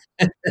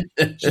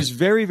 She's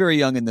very, very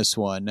young in this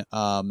one.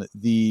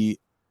 The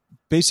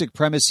basic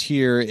premise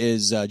here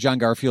is John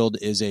Garfield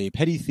is a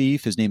petty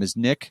thief. His name is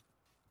Nick.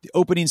 The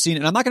opening scene,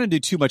 and I'm not going to do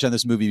too much on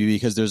this movie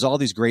because there's all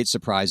these great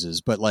surprises,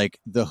 but like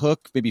the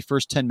hook, maybe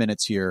first 10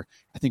 minutes here,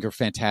 I think are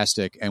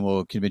fantastic and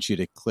will convince you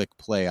to click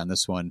play on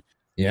this one.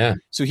 Yeah.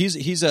 So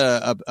he's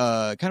a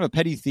kind of a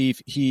petty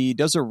thief. He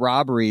does a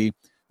robbery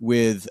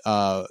with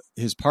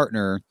his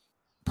partner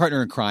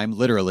in crime,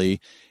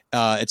 literally.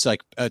 It's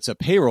a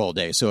payroll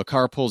day. So a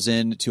car pulls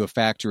in to a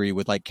factory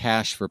with like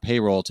cash for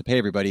payroll to pay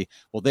everybody.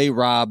 Well, they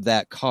rob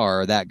that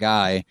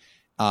guy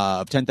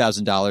of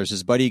 $10,000.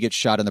 His buddy gets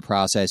shot in the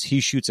process. He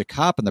shoots a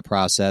cop in the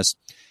process.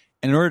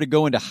 And in order to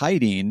go into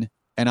hiding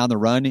and on the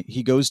run,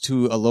 he goes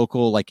to a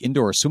local like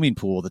indoor swimming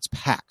pool that's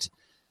packed.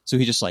 So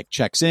he just like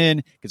checks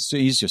in,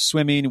 he's just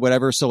swimming,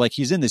 whatever. So like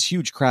he's in this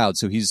huge crowd.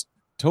 So he's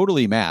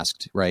totally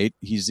masked, right?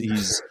 He's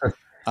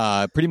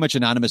pretty much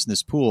anonymous in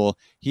this pool.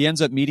 He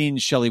ends up meeting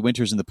Shelley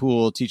Winters in the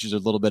pool, teaches her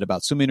a little bit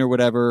about swimming or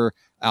whatever,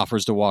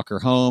 offers to walk her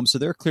home. So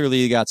they're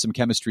clearly got some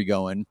chemistry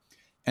going.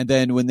 And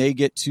then when they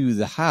get to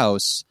the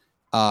house,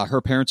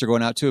 her parents are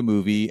going out to a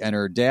movie, and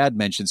her dad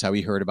mentions how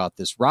he heard about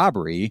this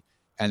robbery,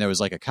 and there was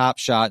like a cop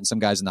shot and some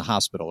guy's in the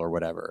hospital or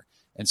whatever.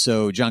 And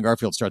so John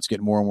Garfield starts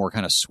getting more and more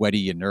kind of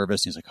sweaty and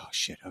nervous. He's like, oh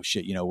shit,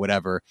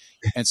 whatever.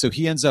 And so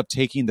he ends up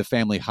taking the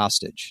family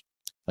hostage.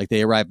 Like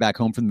they arrive back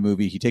home from the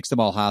movie. He takes them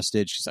all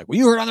hostage. She's like, well,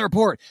 you heard on the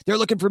report. They're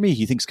looking for me.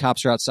 He thinks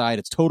cops are outside.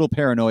 It's total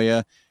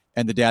paranoia.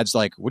 And the dad's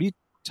like, what are you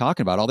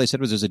talking about? All they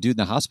said was there's a dude in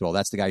the hospital.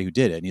 That's the guy who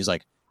did it. And he's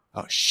like,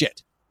 oh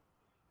shit.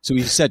 So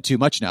he said too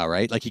much now,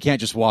 right? Like he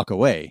can't just walk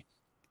away.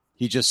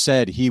 He just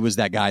said he was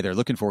that guy they're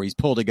looking for. He's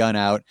pulled a gun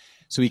out.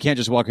 So he can't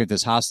just walk away with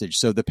this hostage.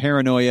 So the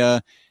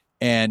paranoia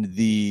and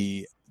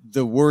the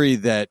worry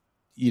that,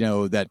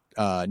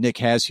 Nick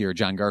has here,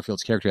 John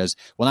Garfield's character has,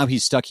 well, now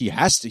he's stuck. He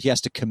has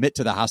to commit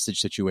to the hostage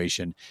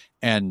situation,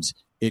 and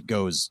it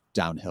goes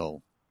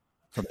downhill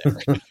from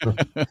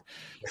there.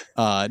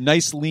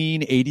 Nice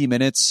lean 80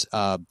 minutes.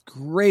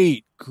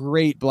 Great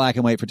black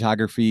and white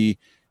photography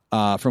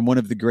from one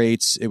of the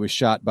greats. It was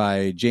shot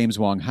by James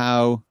Wong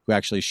Howe, who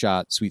actually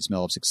shot Sweet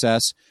Smell of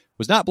Success.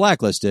 Was not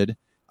blacklisted,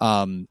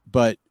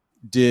 but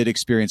did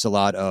experience a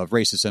lot of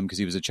racism because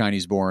he was a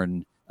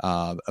Chinese-born,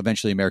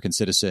 eventually American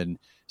citizen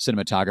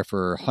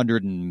cinematographer.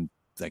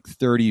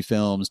 130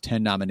 films,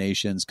 10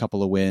 nominations,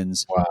 couple of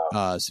wins.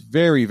 Wow.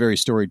 Very, very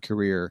storied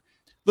career.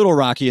 Little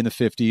rocky in the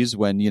 50s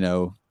when,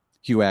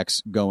 Hugh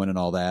X going and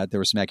all that. There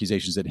were some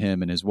accusations at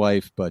him and his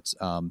wife, but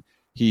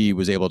he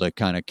was able to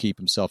kind of keep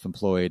himself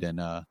employed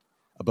and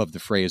above the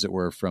fray, as it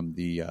were, from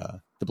the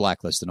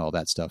blacklist and all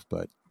that stuff.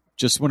 But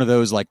just one of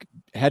those, like,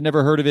 had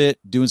never heard of it,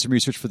 doing some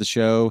research for the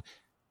show.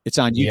 It's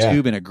on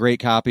YouTube and a great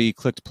copy.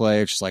 Clicked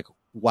play. It's just like,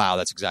 wow,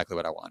 that's exactly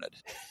what I wanted.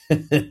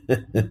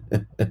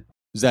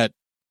 Is that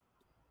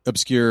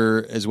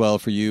obscure as well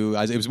for you?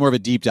 It was more of a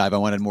deep dive. I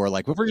wanted more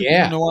like,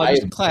 noir,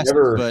 some classics,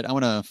 but I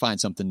want to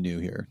find something new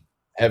here.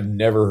 Have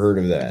never heard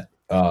of that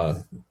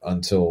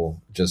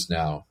until just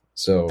now.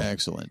 So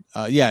excellent.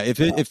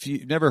 If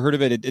you've never heard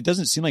of it, it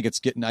doesn't seem like it's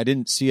getting. I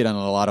didn't see it on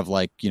a lot of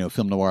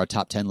film noir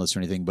top 10 lists or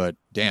anything. But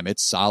damn,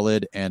 it's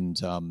solid, and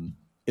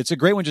it's a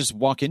great one to just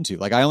walk into.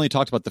 Like I only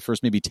talked about the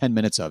first maybe 10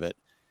 minutes of it.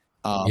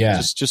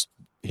 Just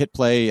hit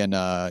play, and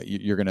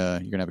you're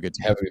gonna have a good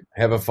time.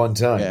 Have a fun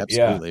time. Yeah,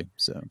 absolutely. Yeah.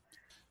 So,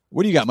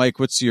 what do you got, Mike?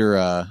 What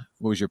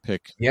was your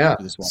pick? Yeah.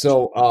 For this watch?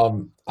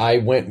 So I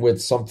went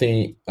with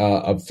something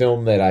a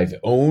film that I've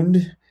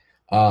owned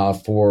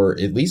for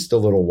at least a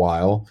little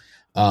while.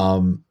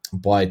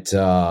 But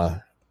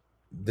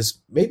this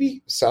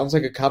maybe sounds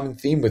like a common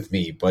theme with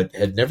me, but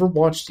had never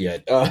watched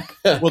yet. Well,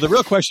 the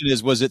real question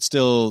is, was it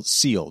still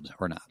sealed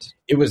or not?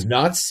 It was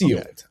not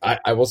sealed. Okay.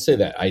 I will say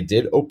that I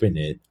did open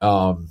it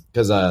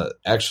because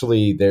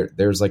actually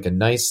there's like a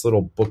nice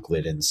little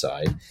booklet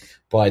inside.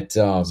 But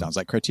sounds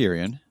like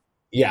Criterion.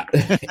 Yeah,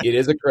 it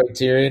is a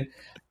Criterion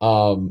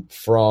from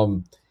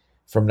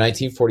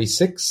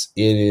 1946.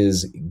 It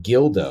is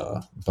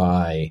Gilda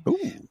by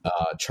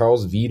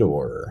Charles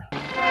Vidor.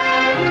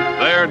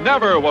 There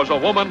never was a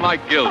woman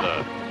like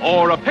Gilda,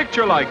 or a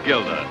picture like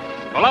Gilda.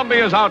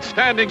 Columbia's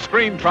outstanding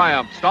screen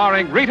triumph,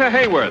 starring Rita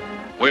Hayworth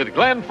with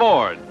Glenn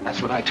Ford.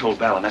 That's what I told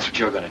Val, and that's what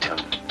you're going to tell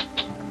him.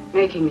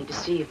 Making me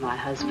deceive my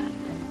husband.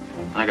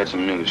 I got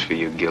some news for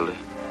you, Gilda.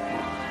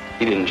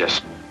 He didn't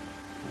just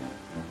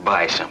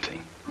buy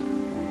something.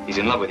 He's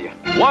in love with you.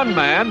 One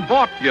man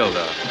bought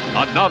Gilda.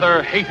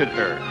 Another hated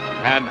her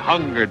and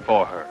hungered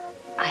for her.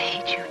 I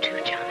hate you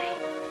too, Johnny.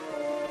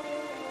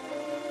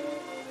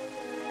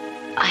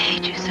 I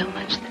hate you so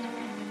much that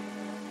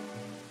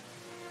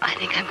I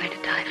think I'm going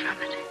to die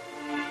from it.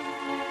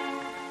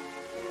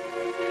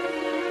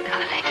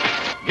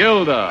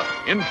 Gilda,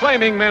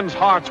 inflaming men's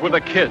hearts with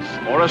a kiss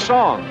or a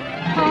song.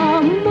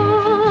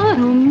 Amor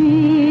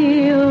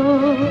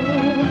mio,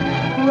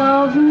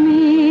 love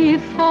me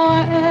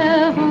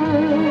forever,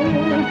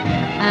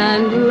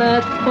 and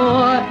let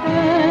forever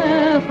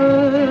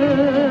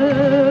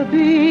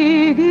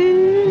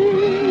begin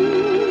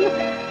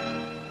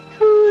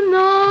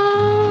tonight.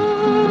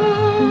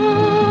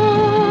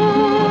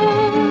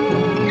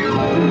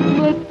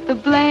 Put the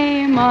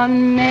blame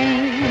on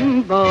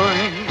Maine,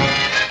 boy.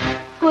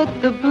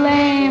 Put the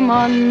blame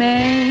on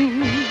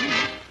Maine.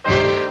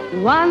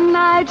 One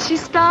night she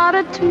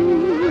started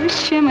to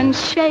shim and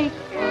shake.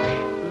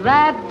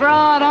 That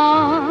brought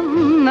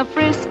on the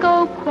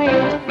Frisco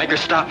quake. Make her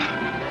stop.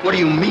 What do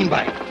you mean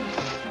by it?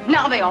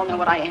 Now they all know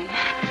what I am.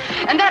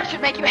 And that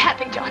should make you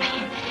happy, Johnny.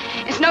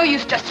 It's no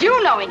use just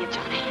you knowing it,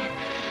 Johnny.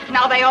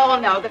 Now they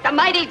all know that the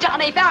mighty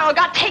Johnny Farrell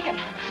got taken.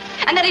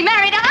 And that he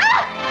married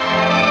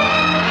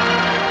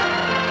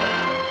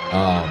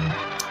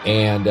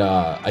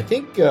I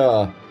think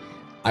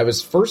I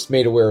was first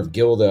made aware of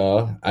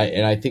Gilda,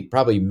 and I think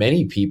probably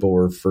many people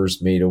were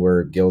first made aware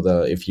of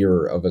Gilda if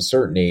you're of a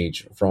certain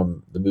age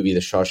from the movie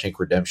The Shawshank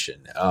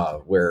Redemption,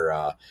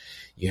 where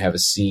you have a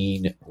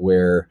scene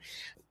where,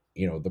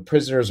 the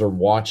prisoners are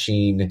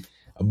watching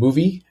a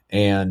movie,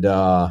 and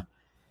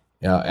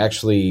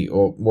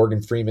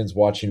Morgan Freeman's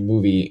watching a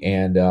movie,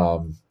 and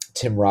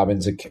Tim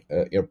Robbins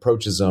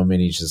approaches him, and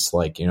he's just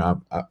like,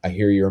 I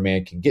hear you're a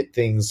man can get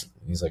things.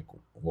 And he's like,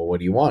 well, what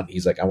do you want?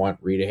 He's like, I want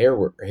Rita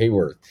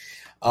Hayworth.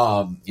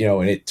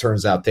 And it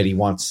turns out that he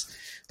wants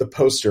the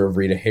poster of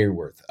Rita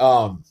Hayworth.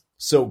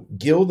 So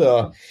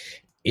Gilda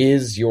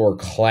is your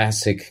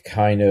classic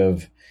kind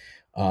of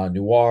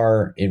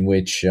noir in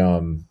which,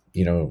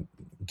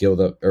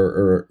 Gilda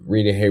or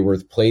Rita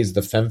Hayworth plays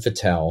the femme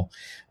fatale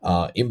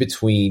in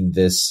between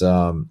this,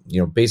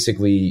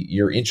 basically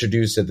you're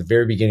introduced at the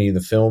very beginning of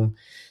the film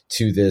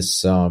to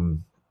this,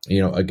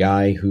 a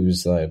guy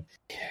who's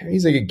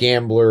he's like a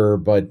gambler,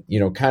 but,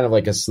 kind of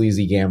like a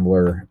sleazy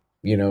gambler,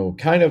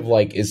 kind of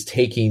like is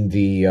taking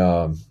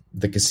the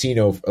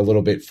casino a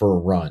little bit for a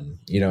run,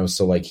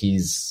 so like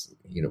he's,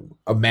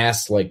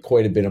 amassed like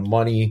quite a bit of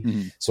money.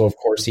 Mm-hmm. So of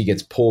course he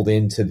gets pulled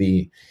into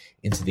the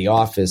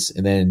office,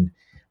 and then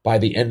by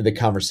the end of the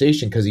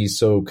conversation, because he's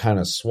so kind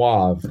of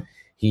suave,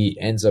 he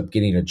ends up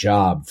getting a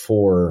job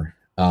for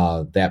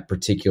that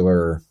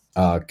particular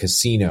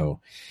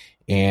casino.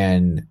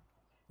 And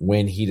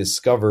when he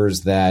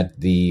discovers that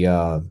the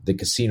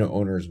casino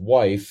owner's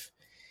wife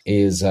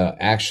is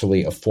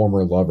actually a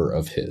former lover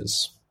of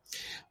his,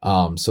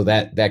 so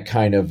that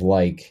kind of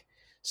like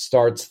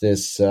starts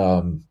this.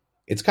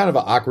 It's kind of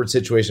an awkward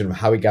situation of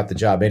how he got the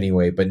job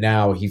anyway. But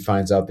now he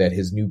finds out that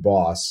his new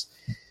boss,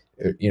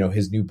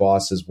 his new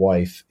boss's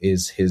wife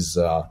is his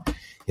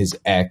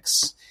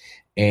ex,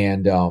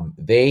 and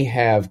they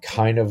have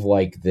kind of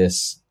like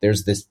this.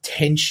 There's this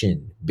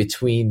tension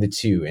between the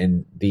two,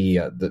 and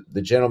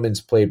the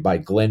gentleman's played by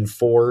Glenn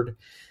Ford,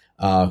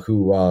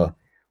 who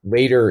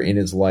later in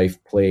his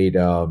life played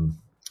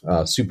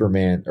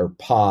Superman or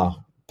Pa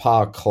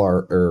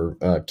Clark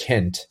or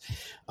Kent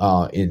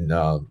in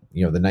the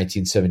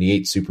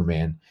 1978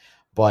 Superman.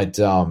 But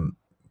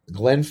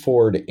Glenn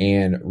Ford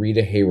and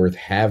Rita Hayworth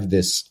have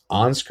this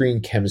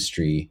on-screen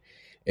chemistry.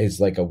 It's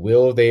like a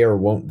will they or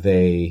won't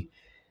they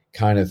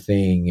kind of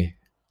thing,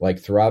 like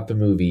throughout the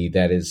movie,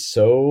 that is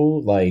so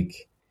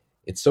like,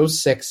 it's so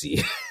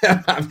sexy.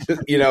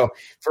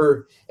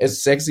 For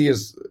as sexy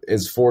as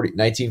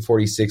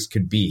 1946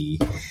 could be.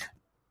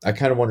 I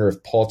kind of wonder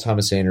if Paul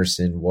Thomas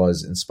Anderson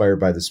was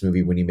inspired by this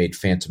movie when he made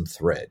Phantom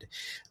Thread,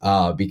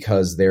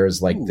 because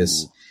there's like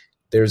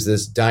there's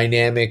this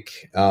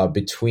dynamic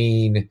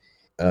between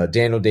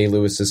Daniel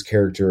Day-Lewis's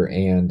character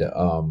and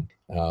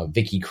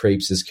Vicky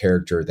Krieps'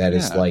 character that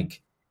is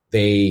like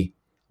they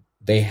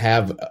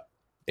have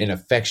an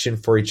affection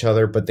for each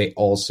other, but they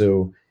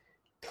also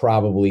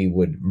probably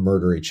would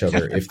murder each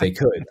other if they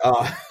could.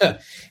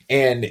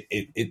 And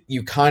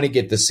you kind of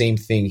get the same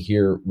thing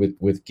here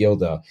with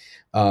Gilda.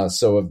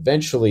 So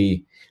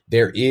eventually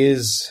there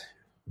is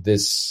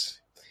this,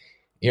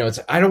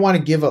 I don't want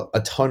to give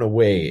a ton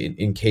away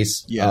in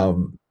case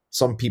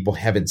some people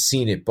haven't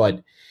seen it,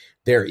 but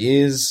there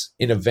is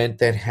an event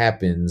that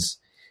happens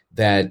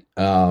that,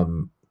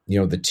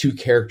 the two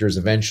characters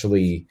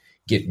eventually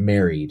get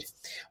married.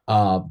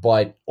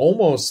 But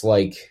almost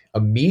like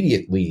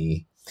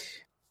immediately,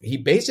 he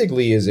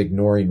basically is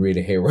ignoring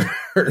Rita Hayworth,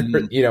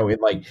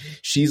 and like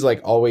she's like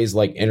always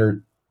like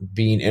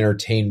being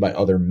entertained by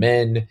other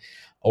men,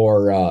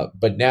 or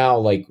but now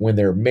like when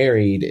they're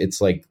married,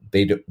 it's like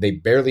they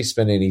barely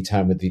spend any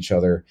time with each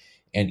other,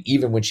 and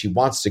even when she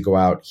wants to go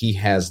out, he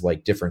has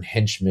like different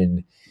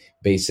henchmen,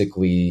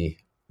 basically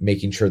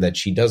making sure that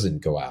she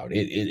doesn't go out.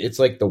 It's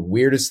like the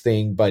weirdest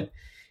thing, but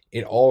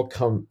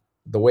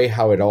the way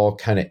how it all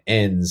kind of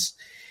ends,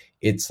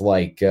 it's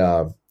like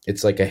a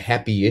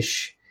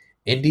happy-ish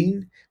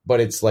ending, but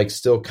it's like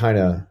still kind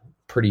of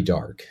pretty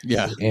dark.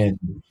 Yeah. And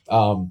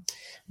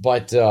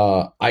but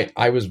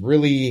I was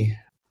really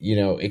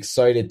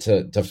excited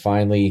to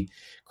finally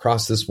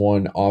cross this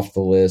one off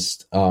the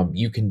list.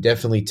 You can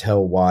definitely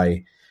tell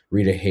why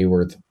Rita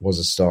Hayworth was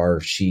a star.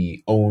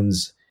 She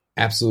owns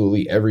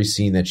absolutely every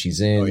scene that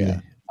she's in. Oh, yeah.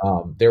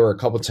 There were a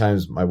couple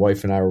times my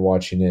wife and I were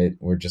watching it.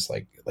 We're just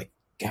like,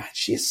 God,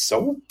 she is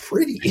so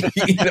pretty.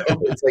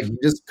 It's like you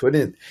just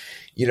couldn't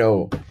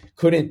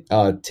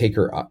take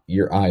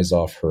your eyes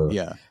off her.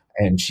 Yeah.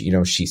 And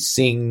she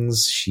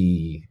sings,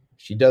 she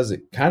does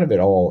it kind of it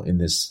all in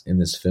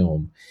this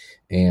film.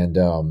 And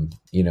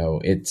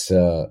it's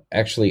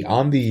actually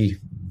on the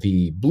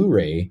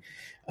Blu-ray,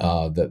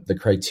 the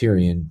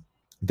Criterion.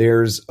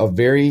 There's a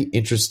very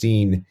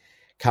interesting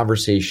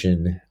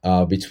conversation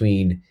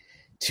between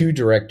two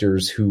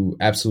directors who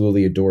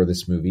absolutely adore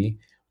this movie.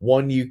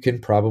 One you can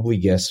probably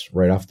guess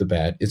right off the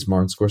bat. It's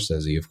Martin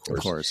Scorsese, of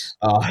course.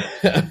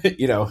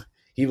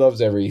 He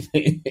loves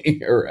everything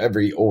or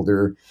every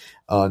older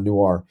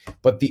noir.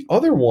 But the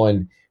other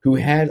one who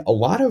had a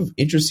lot of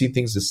interesting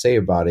things to say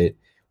about it,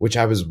 which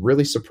I was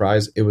really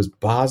surprised, it was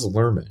Baz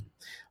Luhrmann,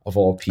 of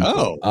all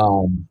people.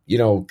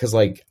 Because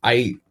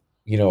I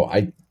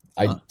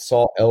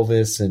saw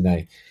Elvis, and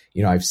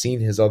I've seen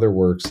his other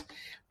works,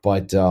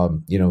 but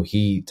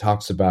he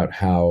talks about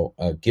how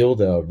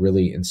Gilda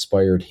really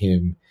inspired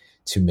him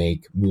to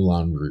make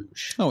Moulin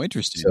Rouge. Oh,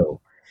 interesting. So,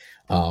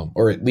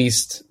 or at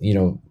least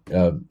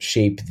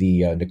shape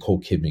the Nicole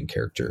Kidman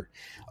character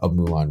of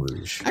Moulin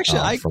Rouge. Actually,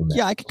 I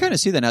can kind of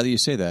see that now that you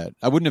say that.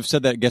 I wouldn't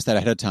have guessed that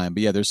ahead of time,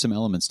 but yeah, there's some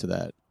elements to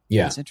that.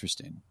 Yeah, that's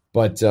interesting.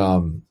 But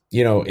Rita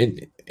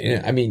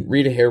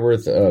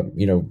Hayworth,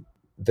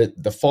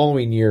 the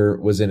following year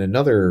was in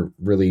another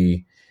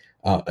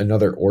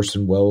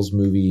Orson Welles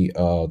movie,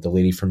 The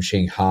Lady from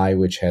Shanghai,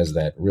 which has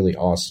that really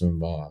awesome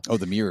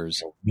the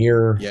mirrors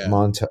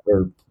montage,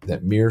 or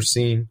that mirror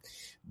scene.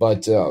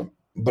 But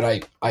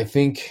I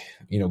think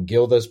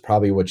Gilda's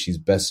probably what she's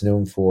best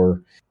known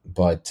for.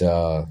 But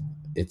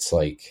it's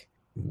like,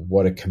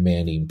 what a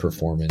commanding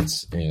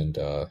performance, and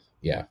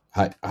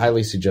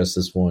highly suggest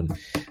this one.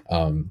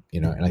 And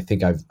I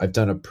think I've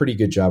done a pretty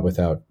good job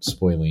without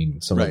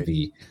spoiling some of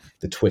the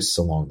twists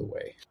along the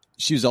way.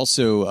 She was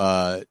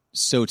also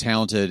so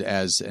talented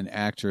as an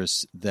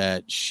actress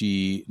that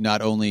she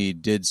not only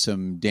did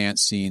some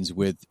dance scenes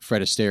with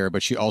Fred Astaire,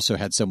 but she also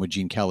had some with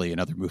Gene Kelly in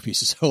other movies.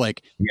 So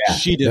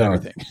she did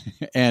everything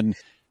and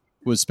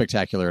was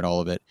spectacular in all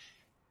of it.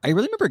 I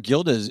really remember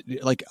Gilda's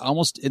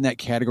almost in that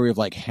category of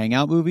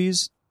hangout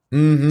movies to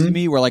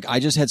me, where I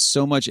just had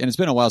so much, and it's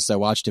been a while since I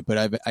watched it,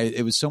 but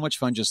it was so much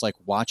fun just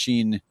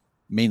watching,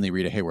 mainly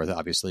Rita Hayworth,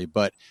 obviously,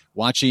 but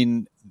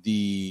watching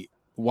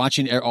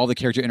all the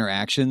character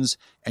interactions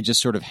and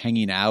just sort of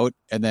hanging out.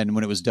 And then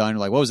when it was done,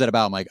 what was that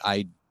about? I'm like,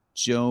 I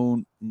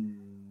don't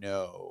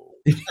know.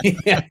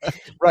 Yeah,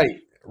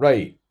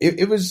 right.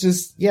 It was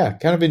just,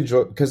 kind of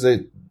enjoy, because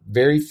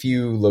very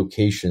few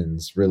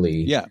locations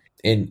really. Yeah.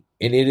 And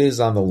it is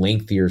on the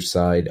lengthier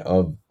side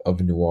of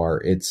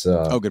noir. It's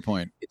good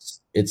point.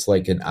 It's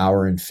like an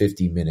hour and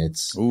 50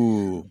 minutes.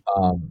 Ooh.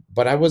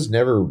 But I was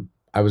never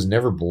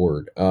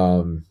bored.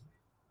 But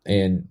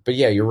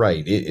yeah, you're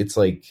right. It's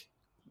like,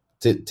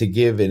 to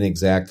give an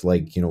exact,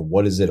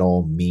 what does it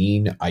all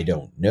mean? I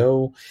don't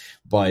know.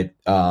 But,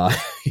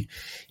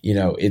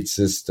 it's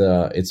just,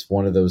 it's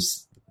one of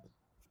those,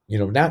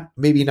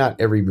 maybe not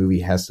every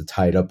movie has to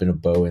tie it up in a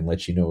bow and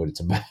let you know what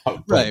it's about.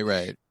 But,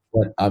 right.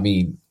 But I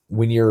mean,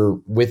 when you're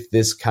with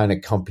this kind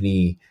of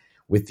company,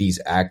 with these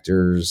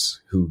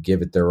actors who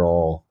give it their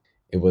all,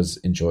 it was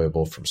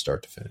enjoyable from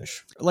start to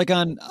finish. On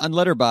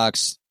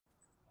Letterboxd,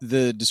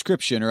 the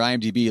description, or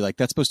IMDb,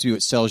 that's supposed to be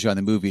what sells you on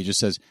the movie. It just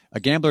says, a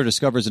gambler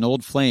discovers an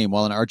old flame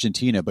while in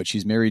Argentina, but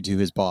she's married to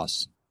his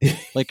boss.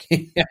 That's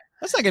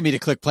not getting me to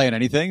click play on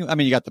anything. I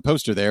mean, you got the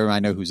poster there, and I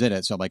know who's in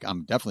it, so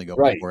I'm definitely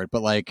going for it.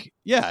 But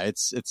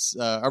it's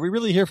are we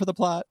really here for the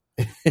plot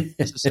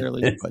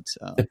necessarily? But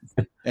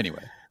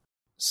anyway.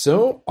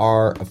 So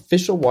our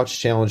official watch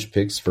challenge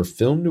picks for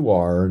Film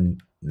Noir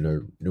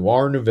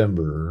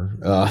November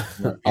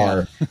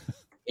are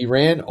He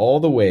Ran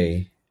All the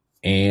Way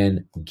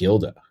and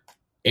Gilda.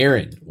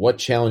 Aaron, what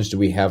challenge do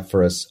we have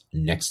for us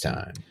next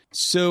time?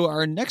 So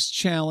our next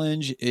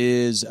challenge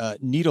is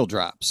needle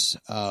drops,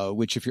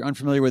 which, if you're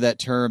unfamiliar with that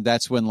term,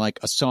 that's when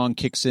a song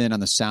kicks in on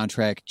the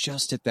soundtrack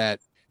just at that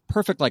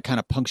perfect kind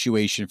of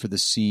punctuation for the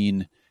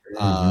scene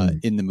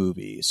in the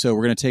movie. So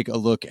we're going to take a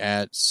look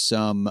at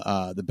some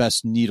the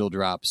best needle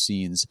drop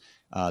scenes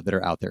that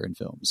are out there in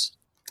films.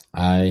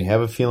 I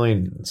have a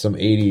feeling some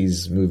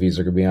 80s movies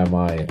are going to be on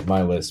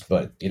my list,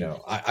 but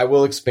I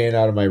will expand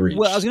out of my reach.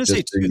 Well, I was going to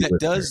say too, that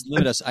does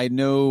limit us. I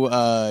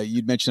know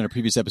you'd mentioned in a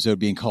previous episode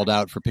being called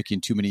out for picking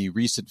too many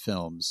recent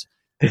films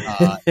in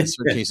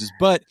certain cases,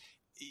 but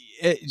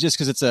just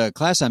because it's a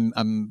class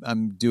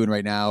I'm doing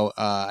right now,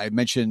 I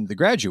mentioned The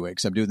Graduate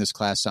because I'm doing this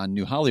class on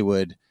New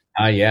Hollywood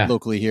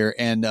locally here,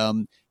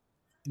 and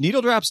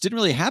needle drops didn't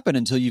really happen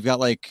until you've got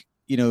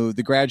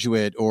The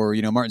Graduate, or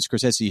Martin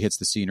Scorsese hits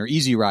the scene, or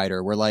Easy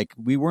Rider, where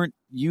we weren't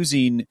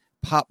using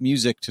pop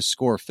music to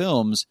score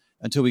films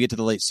until we get to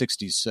the late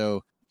 60s.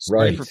 So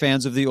Right. For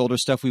fans of the older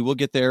stuff, we will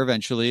get there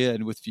eventually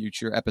and with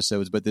future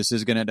episodes, but this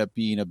is going to end up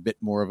being a bit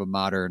more of a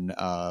modern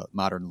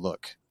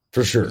look.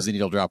 For sure. Because the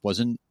needle drop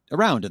wasn't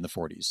around in the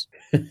 40s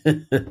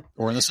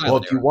or in the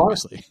silent era,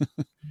 obviously.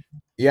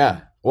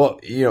 Yeah. Well,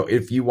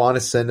 if you want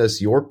to send us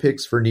your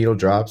picks for needle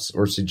drops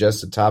or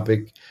suggest a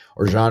topic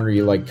or genre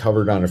you like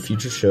covered on a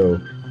future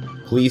show,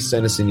 please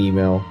send us an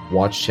email,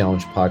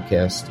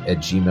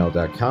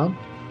 watchchallengepodcast@gmail.com,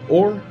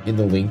 or in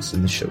the links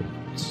in the show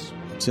notes.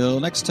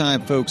 Till next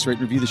time, folks, rate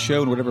and review the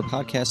show in whatever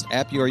podcast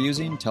app you are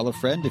using. Tell a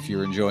friend if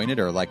you're enjoying it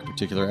or like a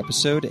particular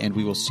episode, and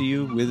we will see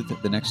you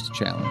with the next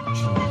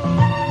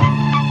challenge.